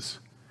Jesus.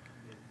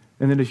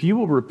 And that if you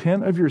will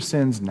repent of your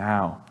sins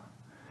now,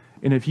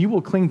 and if you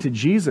will cling to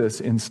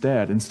Jesus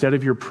instead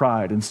of your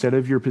pride, instead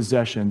of your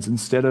possessions,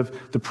 instead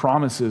of the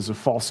promises of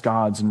false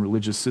gods and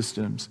religious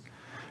systems,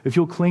 if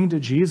you'll cling to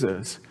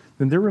Jesus,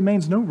 then there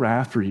remains no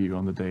wrath for you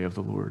on the day of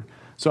the Lord.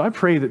 So I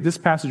pray that this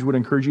passage would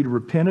encourage you to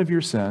repent of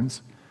your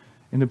sins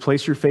and to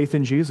place your faith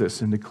in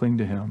Jesus and to cling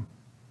to him.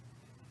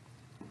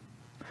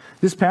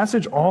 This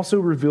passage also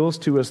reveals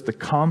to us the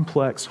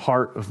complex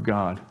heart of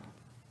God.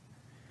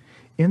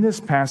 In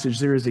this passage,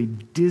 there is a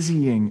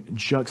dizzying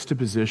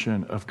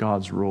juxtaposition of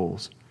God's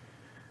roles.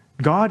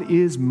 God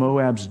is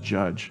Moab's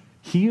judge.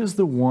 He is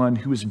the one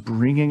who is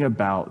bringing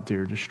about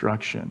their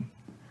destruction.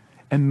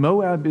 And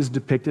Moab is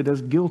depicted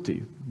as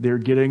guilty. They're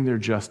getting their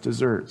just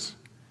deserts.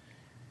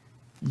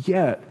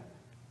 Yet,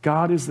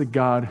 God is the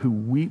God who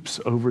weeps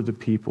over the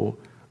people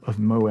of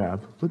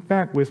Moab. Look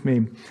back with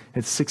me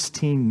at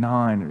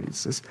 16:9. It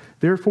says,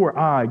 "Therefore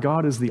I,"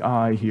 God is the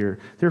I here,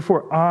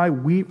 "therefore I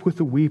weep with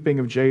the weeping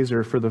of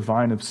Jazer for the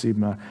vine of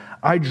Sibmah.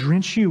 I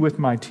drench you with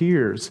my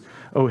tears,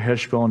 O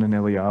Heshbon and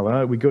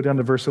Elealeh." We go down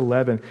to verse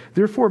 11.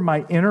 "Therefore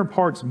my inner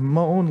parts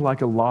moan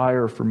like a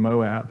lyre for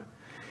Moab,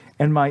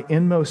 and my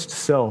inmost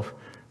self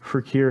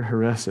for Kir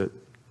Hareset."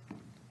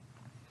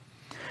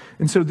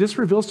 And so this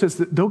reveals to us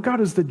that though God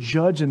is the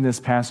judge in this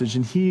passage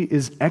and he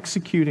is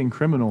executing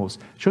criminals,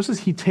 it shows us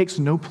he takes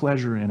no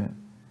pleasure in it.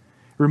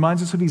 It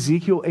reminds us of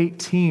Ezekiel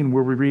 18,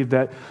 where we read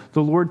that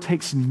the Lord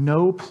takes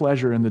no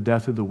pleasure in the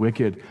death of the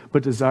wicked,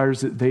 but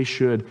desires that they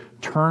should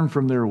turn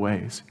from their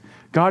ways.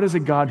 God is a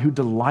God who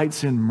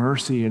delights in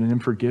mercy and in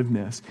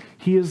forgiveness.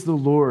 He is the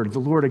Lord,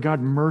 a God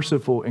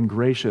merciful and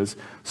gracious,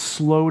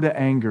 slow to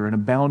anger and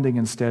abounding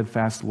in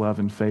steadfast love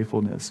and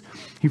faithfulness.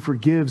 He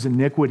forgives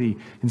iniquity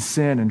and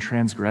sin and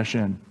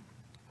transgression.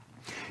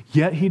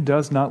 Yet he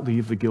does not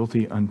leave the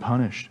guilty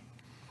unpunished.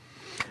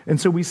 And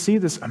so we see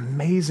this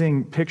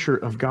amazing picture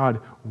of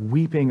God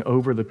weeping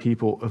over the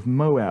people of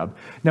Moab.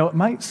 Now, it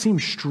might seem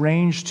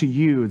strange to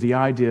you, the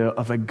idea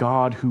of a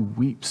God who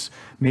weeps.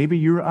 Maybe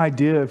your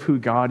idea of who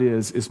God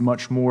is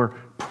much more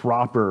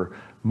proper,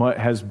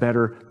 has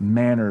better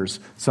manners,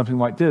 something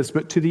like this.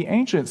 But to the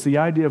ancients, the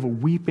idea of a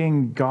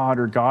weeping god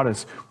or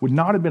goddess would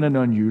not have been an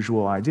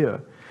unusual idea.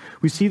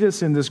 We see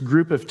this in this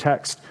group of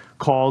texts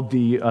called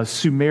the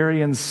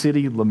Sumerian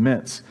City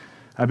Laments.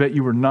 I bet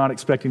you were not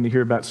expecting to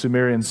hear about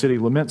Sumerian city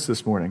laments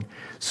this morning.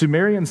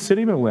 Sumerian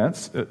city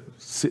laments,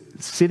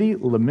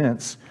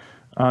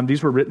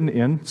 these were written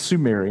in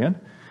Sumerian,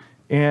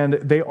 and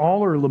they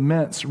all are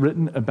laments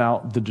written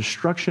about the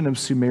destruction of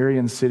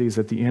Sumerian cities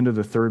at the end of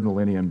the 3rd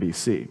millennium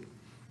BC.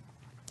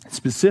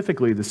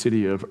 Specifically, the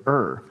city of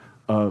Ur,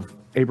 of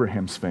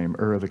Abraham's fame,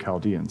 Ur of the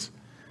Chaldeans.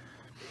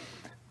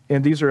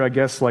 And these are, I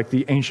guess, like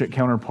the ancient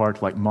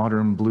counterpart, like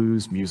modern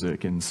blues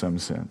music in some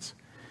sense.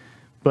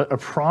 But a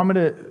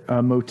prominent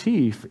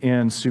motif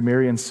in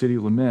Sumerian city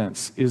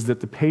laments is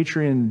that the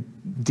patron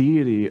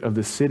deity of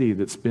the city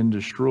that's been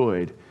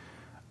destroyed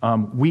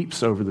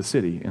weeps over the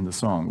city in the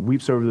song,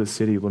 weeps over the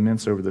city,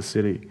 laments over the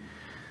city.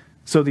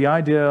 So the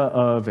idea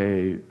of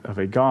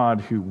a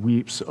God who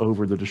weeps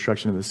over the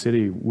destruction of the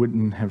city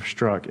wouldn't have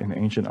struck an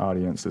ancient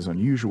audience as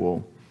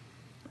unusual.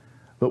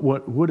 But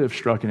what would have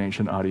struck an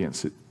ancient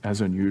audience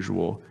as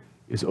unusual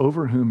is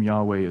over whom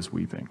Yahweh is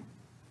weeping.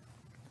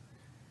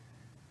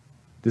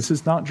 This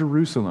is not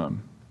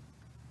Jerusalem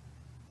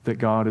that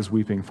God is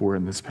weeping for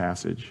in this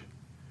passage.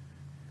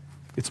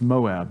 It's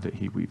Moab that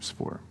he weeps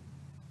for.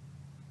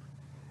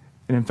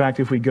 And in fact,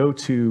 if we go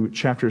to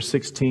chapter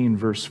 16,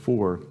 verse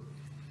 4,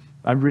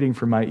 I'm reading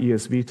from my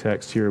ESV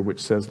text here, which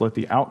says, "Let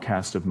the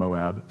outcast of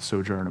Moab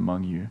sojourn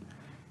among you."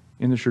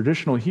 In the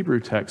traditional Hebrew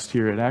text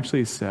here, it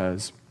actually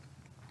says,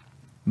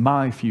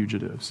 "My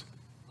fugitives,"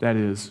 that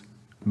is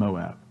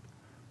Moab,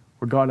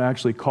 where God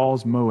actually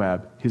calls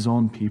Moab his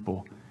own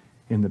people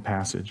in the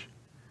passage.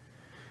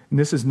 And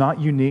this is not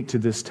unique to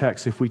this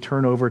text. If we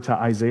turn over to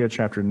Isaiah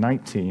chapter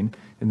 19,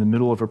 in the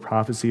middle of a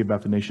prophecy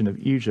about the nation of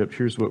Egypt,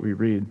 here's what we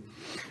read.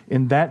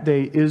 "In that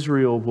day,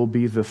 Israel will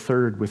be the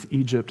third with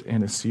Egypt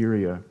and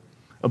Assyria,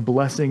 a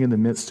blessing in the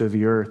midst of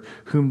the earth,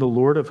 whom the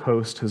Lord of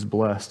hosts has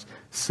blessed,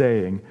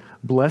 saying,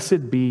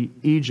 Blessed be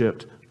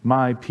Egypt,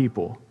 my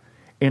people,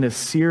 and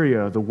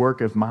Assyria, the work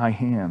of my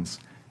hands,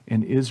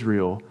 and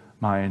Israel,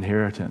 my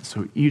inheritance."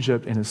 So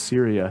Egypt and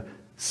Assyria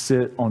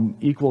sit on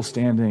equal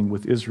standing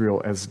with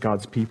Israel as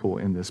God's people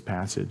in this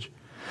passage.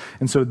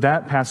 And so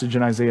that passage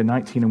in Isaiah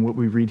 19 and what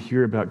we read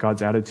here about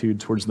God's attitude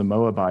towards the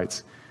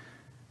Moabites,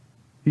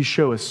 these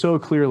show us so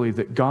clearly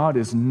that God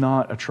is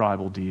not a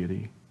tribal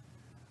deity,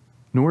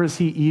 nor is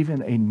he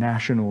even a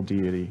national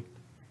deity.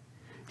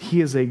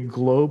 He is a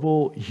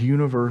global,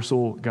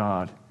 universal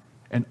God,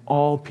 and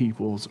all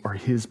peoples are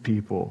his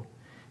people,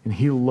 and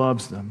he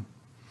loves them.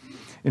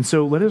 And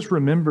so let us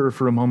remember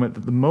for a moment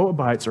that the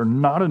Moabites are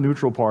not a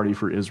neutral party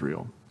for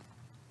Israel.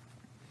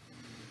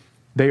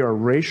 They are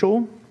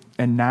racial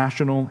and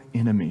national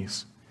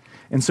enemies.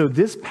 And so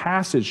this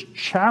passage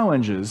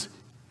challenges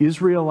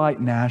Israelite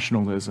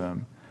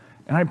nationalism.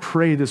 And I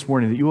pray this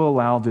morning that you will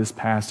allow this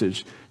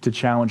passage to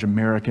challenge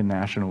American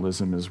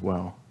nationalism as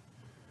well.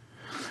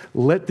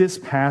 Let this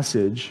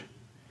passage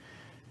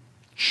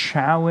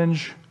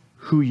challenge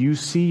who you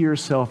see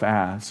yourself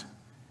as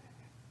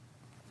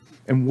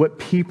and what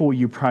people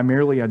you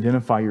primarily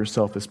identify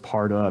yourself as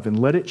part of. And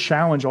let it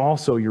challenge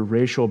also your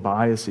racial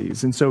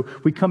biases. And so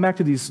we come back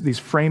to these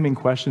framing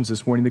questions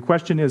this morning. The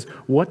question is,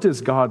 what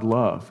does God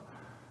love?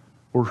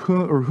 Or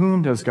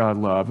whom does God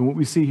love? And what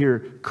we see here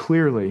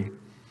clearly,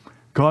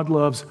 God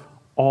loves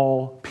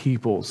all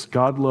peoples.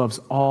 God loves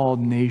all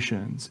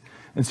nations.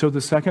 And so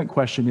the second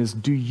question is,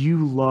 do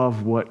you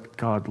love what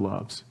God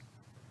loves?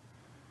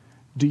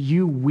 Do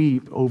you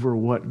weep over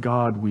what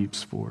God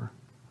weeps for?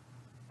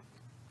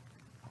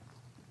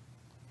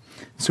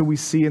 So we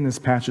see in this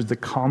passage the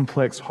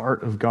complex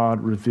heart of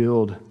God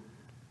revealed.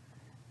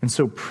 And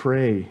so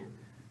pray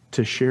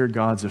to share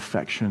God's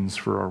affections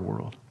for our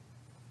world.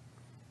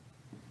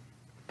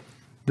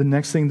 The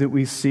next thing that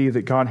we see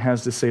that God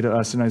has to say to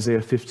us in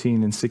Isaiah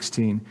 15 and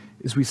 16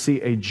 is we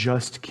see a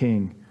just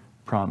king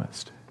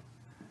promised.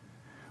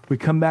 We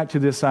come back to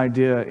this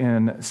idea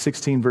in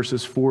 16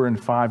 verses 4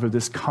 and 5 of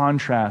this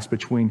contrast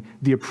between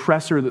the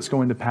oppressor that's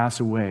going to pass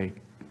away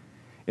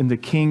and the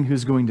king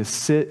who's going to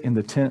sit in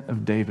the tent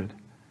of David.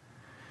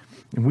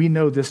 And we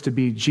know this to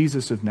be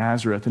Jesus of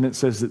Nazareth. And it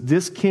says that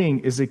this king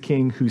is a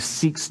king who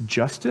seeks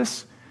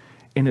justice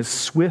and is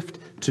swift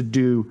to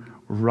do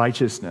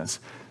righteousness.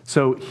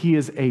 So he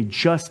is a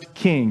just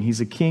king. He's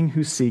a king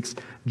who seeks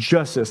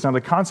justice. Now,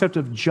 the concept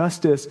of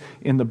justice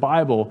in the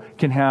Bible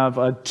can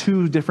have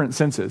two different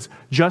senses.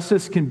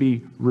 Justice can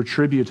be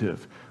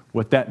retributive.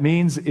 What that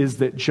means is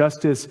that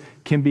justice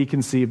can be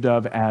conceived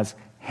of as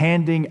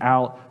handing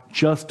out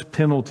just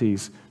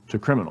penalties to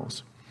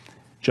criminals.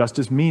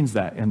 Justice means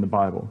that in the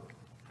Bible.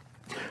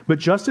 But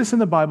justice in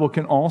the Bible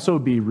can also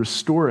be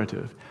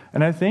restorative.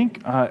 And I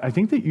think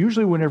that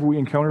usually whenever we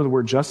encounter the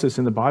word justice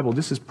in the Bible,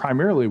 this is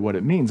primarily what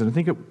it means. And I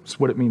think it's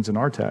what it means in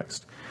our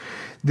text.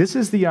 This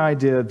is the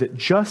idea that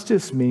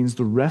justice means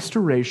the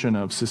restoration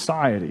of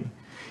society.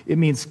 It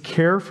means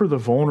care for the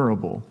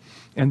vulnerable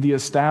and the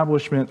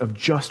establishment of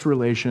just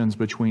relations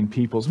between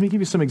peoples. Let me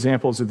give you some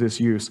examples of this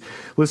use.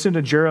 Listen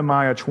to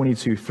Jeremiah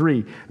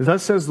 22:3.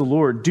 Thus says the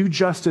Lord, do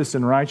justice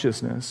and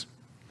righteousness,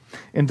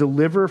 and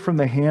deliver from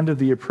the hand of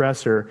the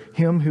oppressor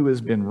him who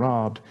has been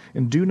robbed,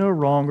 and do no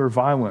wrong or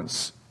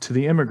violence to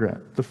the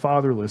immigrant, the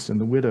fatherless,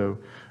 and the widow,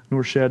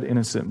 nor shed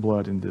innocent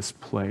blood in this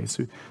place.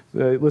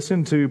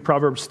 Listen to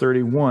Proverbs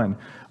 31.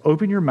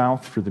 Open your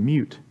mouth for the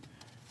mute,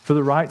 for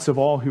the rights of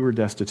all who are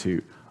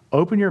destitute.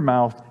 Open your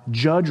mouth,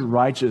 judge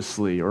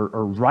righteously, or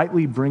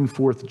rightly bring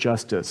forth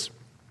justice.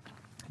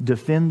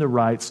 Defend the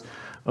rights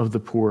of the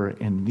poor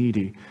and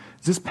needy.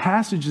 This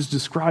passage is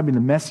describing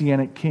the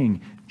Messianic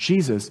King,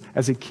 Jesus,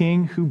 as a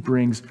king who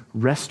brings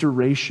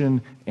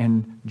restoration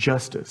and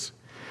justice.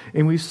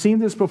 And we've seen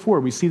this before.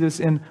 We see this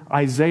in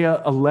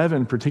Isaiah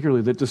 11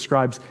 particularly, that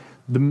describes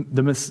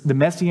the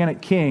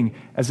Messianic King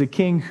as a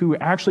king who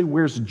actually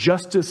wears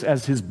justice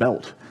as his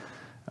belt.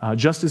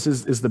 Justice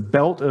is the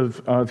belt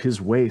of his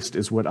waist,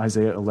 is what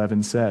Isaiah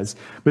 11 says.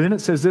 But then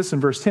it says this in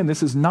verse 10,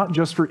 this is not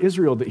just for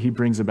Israel that he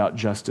brings about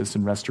justice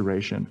and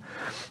restoration.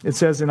 It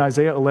says in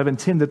Isaiah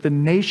 11:10 that the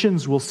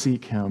nations will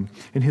seek him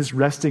and his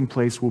resting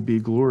place will be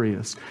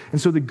glorious.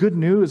 And so the good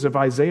news of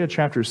Isaiah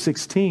chapter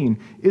 16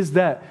 is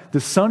that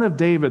the Son of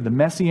David, the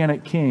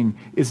Messianic King,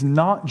 is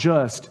not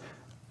just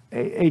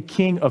a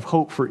king of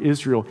hope for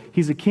Israel.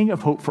 He's a king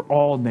of hope for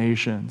all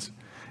nations,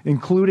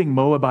 including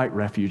Moabite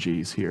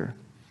refugees here.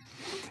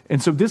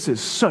 And so this is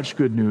such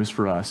good news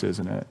for us,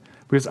 isn't it?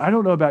 Because I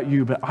don't know about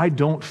you, but I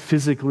don't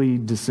physically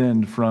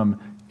descend from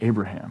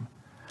Abraham.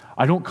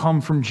 I don't come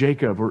from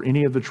Jacob or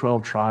any of the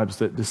 12 tribes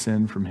that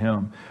descend from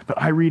him.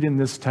 But I read in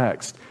this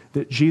text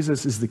that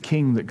Jesus is the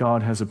king that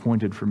God has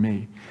appointed for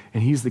me.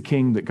 And he's the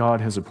king that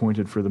God has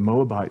appointed for the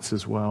Moabites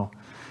as well.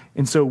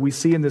 And so we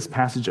see in this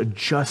passage a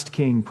just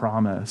king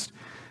promised.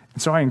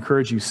 And so I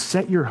encourage you,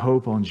 set your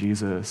hope on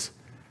Jesus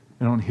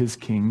and on his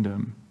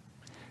kingdom.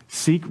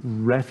 Seek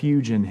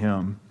refuge in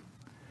him.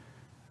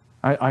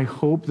 I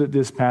hope that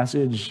this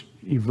passage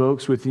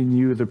evokes within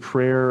you the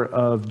prayer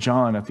of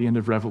John at the end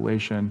of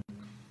Revelation.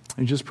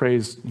 And just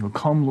prays,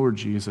 come Lord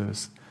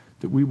Jesus,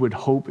 that we would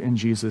hope in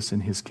Jesus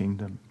and his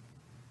kingdom.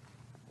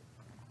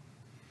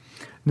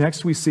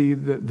 Next, we see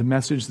the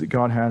message that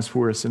God has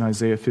for us in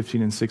Isaiah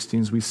 15 and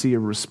 16. We see a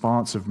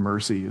response of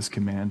mercy is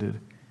commanded.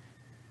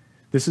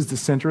 This is the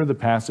center of the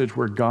passage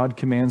where God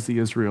commands the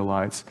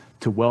Israelites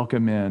to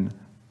welcome in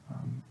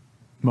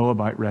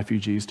Moabite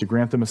refugees, to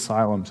grant them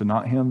asylum, to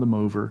not hand them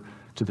over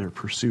to their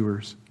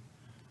pursuers.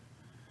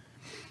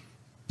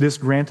 This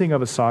granting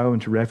of asylum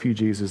to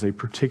refugees is a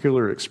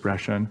particular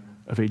expression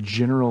of a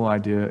general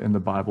idea in the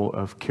Bible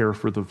of care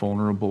for the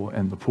vulnerable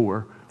and the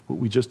poor, what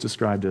we just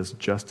described as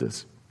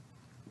justice.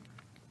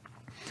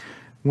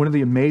 One of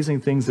the amazing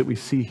things that we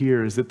see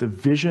here is that the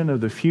vision of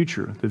the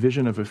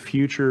vision of a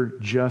future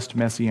just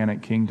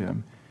messianic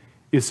kingdom,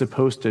 is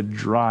supposed to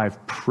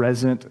drive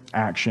present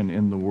action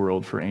in the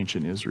world for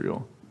ancient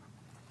Israel.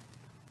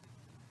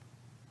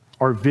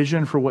 Our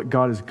vision for what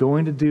God is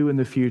going to do in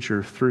the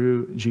future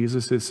through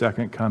Jesus'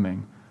 second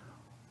coming,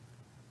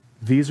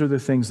 these are the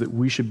things that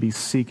we should be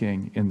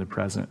seeking in the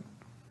present.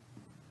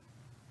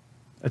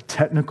 A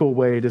technical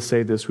way to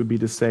say this would be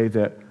to say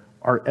that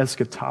our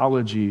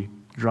eschatology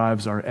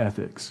drives our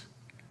ethics.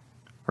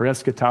 Our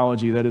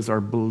eschatology, that is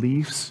our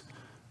beliefs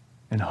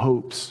and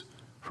hopes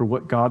for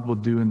what God will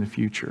do in the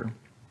future,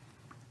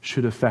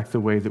 should affect the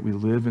way that we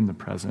live in the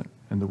present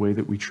and the way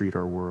that we treat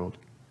our world.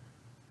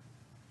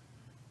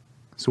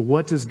 So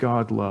what does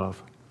God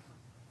love?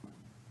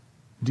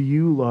 Do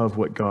you love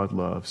what God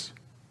loves?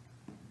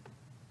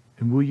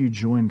 And will you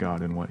join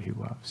God in what he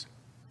loves?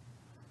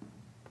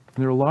 And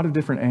there are a lot of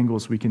different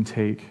angles we can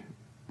take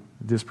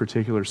this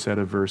particular set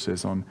of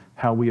verses on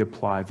how we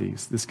apply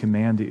this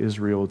command to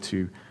Israel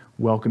to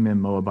welcome in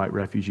Moabite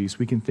refugees.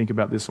 We can think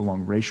about this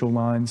along racial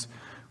lines.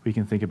 We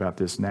can think about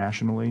this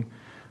nationally.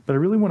 But I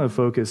really want to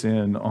focus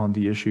in on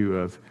the issue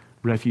of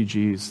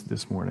refugees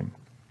this morning.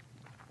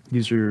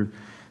 These are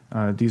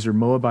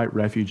Moabite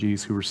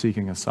refugees who are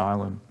seeking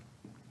asylum.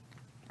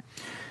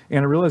 And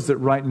I realize that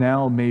right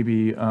now,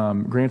 maybe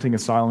granting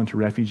asylum to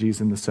refugees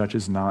and such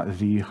is not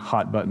the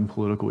hot-button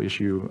political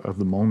issue of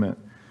the moment.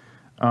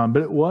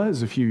 But it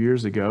was a few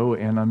years ago,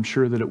 and I'm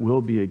sure that it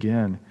will be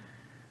again.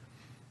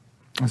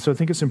 And so I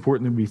think it's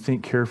important that we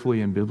think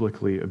carefully and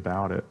biblically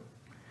about it.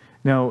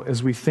 Now,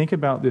 as we think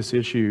about this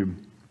issue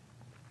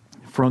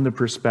from the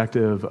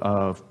perspective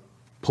of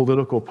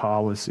political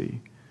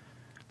policy,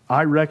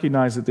 I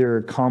recognize that there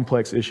are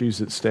complex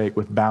issues at stake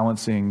with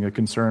balancing a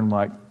concern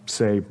like,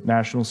 say,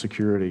 national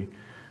security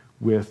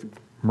with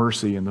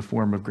mercy in the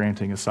form of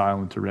granting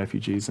asylum to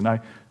refugees. And I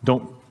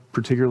don't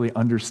particularly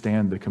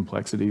understand the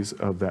complexities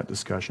of that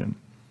discussion.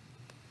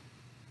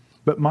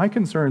 But my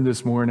concern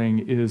this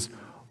morning is,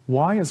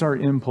 why is our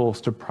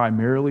impulse to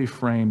primarily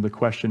frame the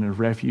question of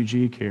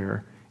refugee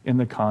care in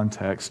the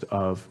context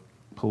of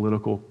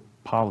political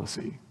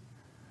policy?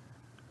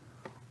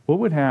 What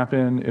would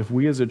happen if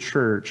we as a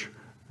church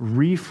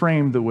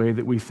reframed the way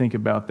that we think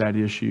about that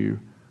issue,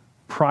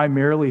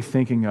 primarily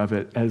thinking of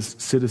it as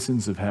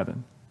citizens of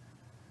heaven?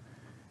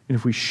 And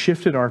if we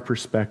shifted our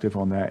perspective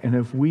on that, and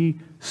if we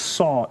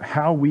sought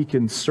how we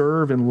can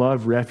serve and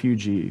love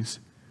refugees,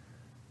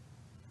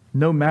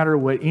 no matter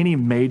what any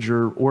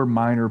major or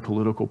minor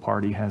political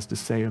party has to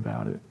say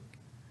about it.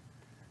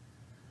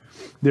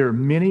 There are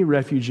many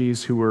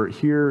refugees who are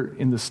here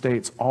in the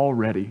States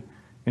already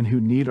and who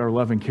need our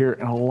love and care,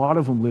 and a lot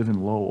of them live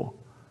in Lowell.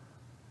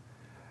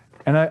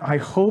 And I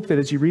hope that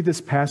as you read this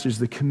passage,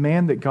 the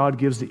command that God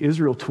gives to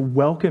Israel to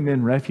welcome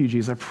in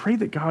refugees, I pray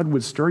that God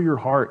would stir your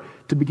heart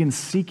to begin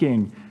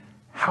seeking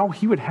how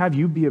he would have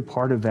you be a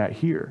part of that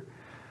here.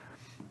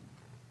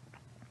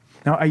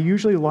 Now, I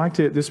usually like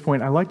to, at this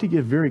point, I like to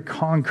give very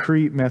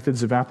concrete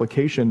methods of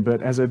application,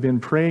 but as I've been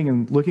praying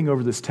and looking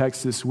over this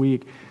text this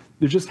week,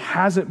 there just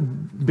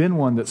hasn't been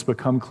one that's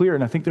become clear,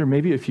 and I think there may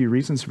be a few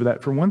reasons for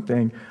that. For one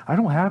thing, I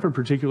don't have a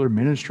particular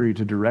ministry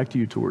to direct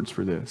you towards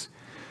for this.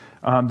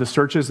 The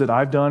searches that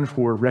I've done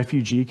for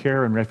refugee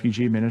care and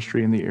refugee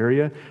ministry in the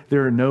area,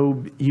 there are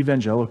no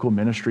evangelical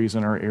ministries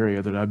in our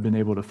area that I've been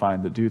able to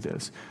find that do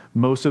this.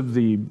 Most of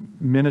the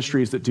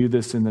ministries that do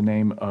this in the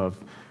name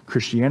of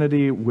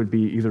Christianity would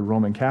be either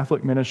Roman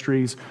Catholic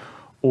ministries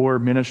or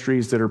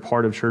ministries that are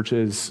part of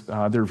churches.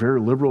 They're very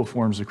liberal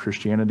forms of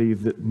Christianity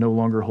that no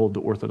longer hold to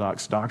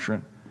Orthodox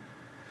doctrine.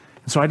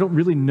 So I don't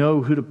really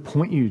know who to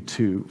point you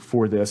to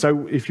for this.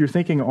 If you're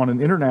thinking on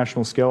an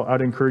international scale,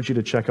 I'd encourage you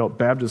to check out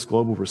Baptist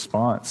Global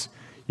Response.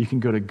 You can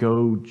go to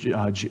gobgr.org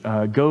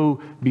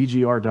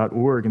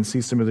and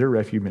see some of their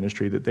refugee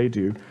ministry that they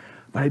do.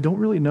 But I don't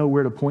really know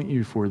where to point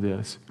you for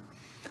this.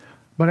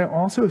 But I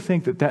also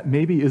think that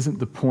maybe isn't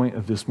the point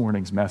of this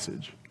morning's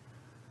message.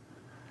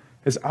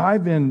 As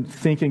I've been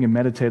thinking and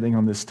meditating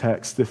on this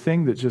text, the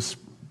thing that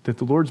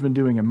the Lord's been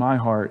doing in my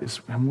heart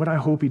is, and what I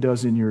hope he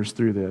does in yours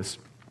through this,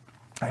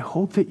 I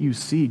hope that you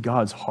see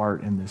God's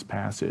heart in this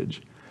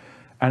passage.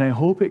 And I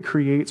hope it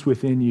creates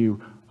within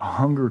you a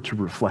hunger to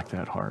reflect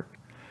that heart.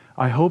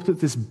 I hope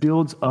that this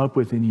builds up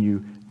within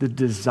you the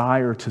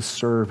desire to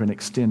serve and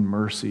extend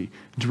mercy,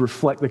 to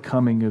reflect the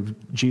coming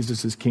of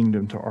Jesus'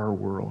 kingdom to our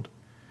world.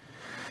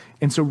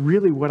 And so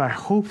really what I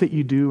hope that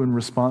you do in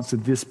response to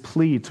this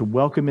plea to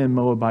welcome in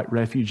Moabite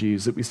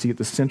refugees that we see at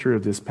the center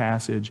of this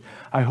passage,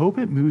 I hope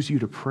it moves you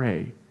to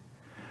pray.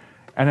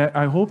 And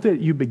I hope that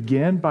you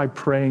begin by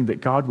praying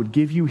that God would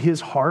give you his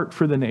heart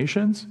for the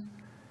nations,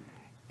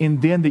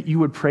 and then that you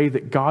would pray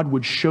that God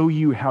would show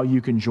you how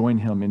you can join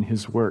him in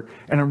his work.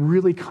 And I'm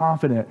really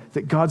confident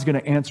that God's going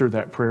to answer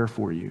that prayer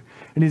for you.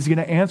 And he's going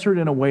to answer it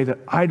in a way that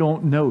I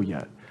don't know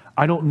yet.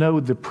 I don't know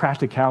the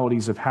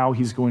practicalities of how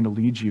he's going to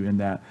lead you in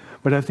that.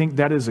 But I think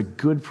that is a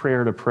good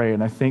prayer to pray,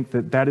 and I think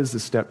that is the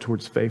step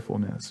towards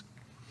faithfulness.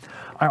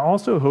 I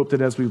also hope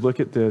that as we look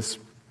at this,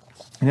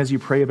 and as you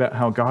pray about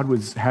how God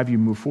would have you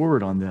move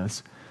forward on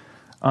this,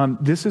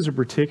 this is a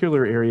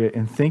particular area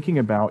in thinking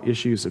about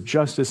issues of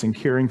justice and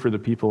caring for the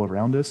people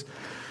around us.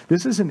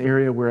 This is an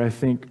area where I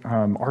think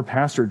our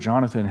pastor,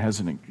 Jonathan, has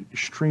an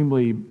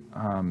extremely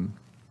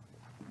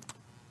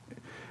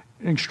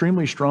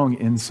strong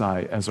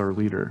insight as our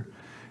leader.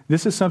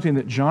 This is something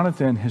that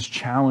Jonathan has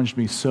challenged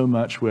me so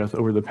much with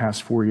over the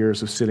past 4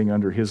 years of sitting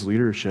under his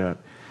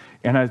leadership.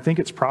 And I think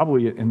it's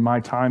probably, in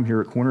my time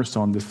here at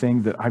Cornerstone, the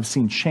thing that I've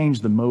seen change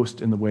the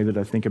most in the way that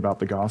I think about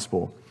the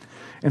gospel.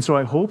 And so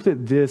I hope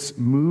that this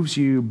moves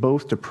you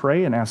both to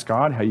pray and ask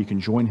God how you can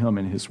join him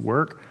in his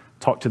work,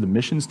 talk to the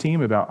missions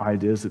team about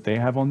ideas that they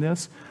have on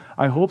this.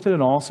 I hope that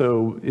it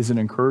also is an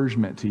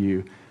encouragement to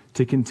you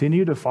to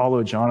continue to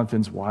follow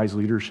Jonathan's wise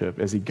leadership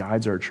as he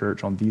guides our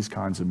church on these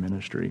kinds of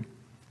ministry.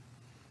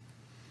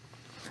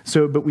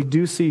 But we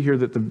do see here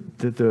that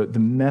the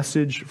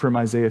message from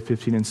Isaiah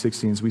 15 and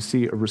 16 is we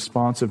see a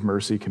response of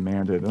mercy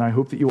commanded. And I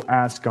hope that you'll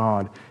ask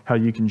God how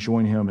you can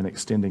join him in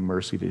extending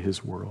mercy to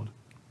his world.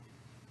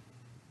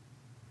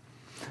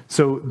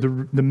 So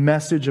the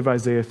message of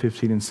Isaiah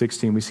 15 and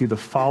 16, we see the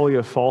folly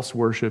of false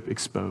worship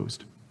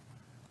exposed.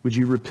 Would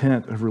you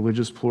repent of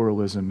religious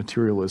pluralism,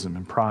 materialism,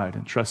 and pride,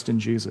 and trust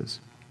in Jesus?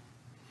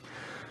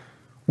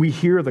 We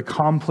hear the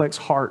complex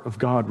heart of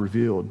God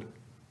revealed.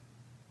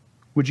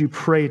 Would you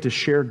pray to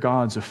share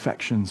God's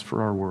affections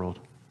for our world?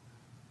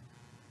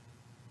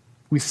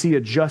 We see a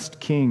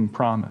just king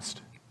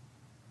promised.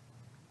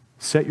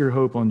 Set your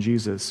hope on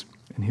Jesus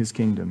and his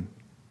kingdom.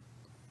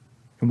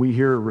 and we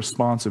hear a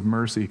response of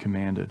mercy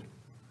commanded.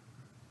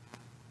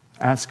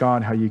 Ask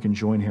God how you can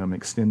join him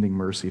extending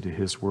mercy to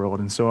his world.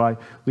 And so I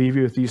leave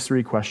you with these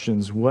three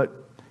questions. What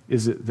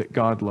is it that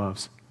God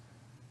loves?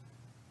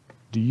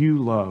 Do you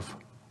love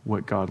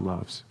what God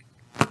loves?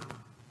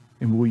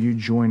 And will you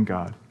join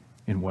God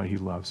in what he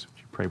loves? Would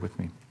you pray with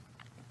me?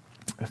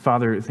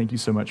 Father, thank you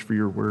so much for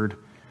your word.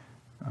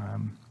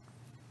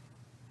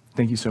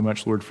 Thank you so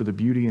much, Lord, for the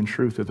beauty and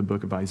truth of the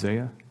book of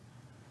Isaiah.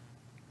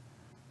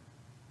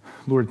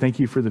 Lord, thank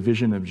you for the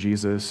vision of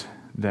Jesus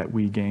that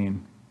we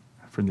gain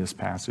from this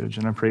passage.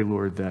 And I pray,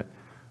 Lord, that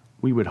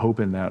we would hope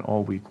in that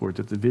all week, Lord,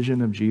 that the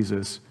vision of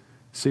Jesus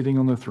sitting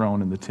on the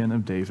throne in the tent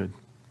of David,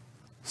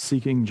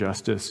 seeking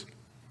justice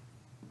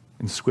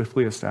and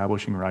swiftly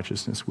establishing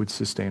righteousness would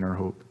sustain our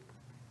hope.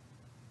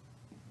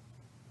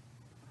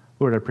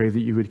 Lord, I pray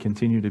that you would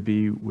continue to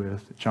be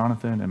with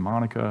Jonathan and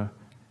Monica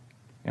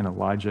and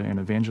Elijah and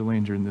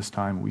Evangeline during this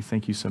time. We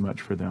thank you so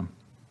much for them.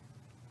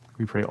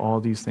 We pray all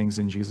these things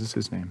in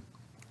Jesus' name.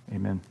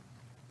 Amen.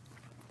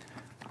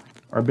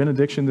 Our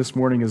benediction this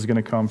morning is going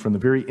to come from the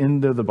very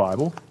end of the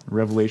Bible,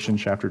 Revelation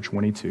chapter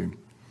 22.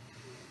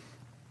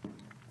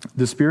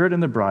 The Spirit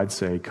and the bride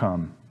say,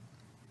 "Come."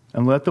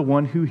 And let the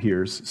one who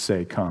hears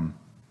say, "Come."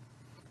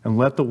 And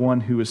let the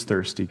one who is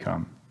thirsty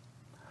come.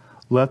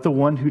 Let the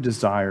one who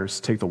desires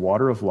take the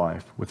water of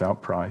life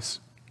without price.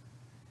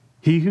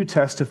 He who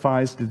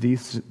testifies to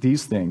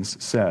these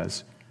things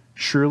says,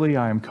 "Surely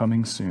I am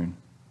coming soon."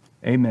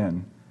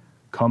 Amen.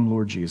 Come,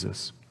 Lord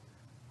Jesus.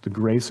 The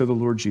grace of the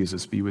Lord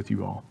Jesus be with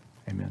you all.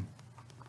 Amen.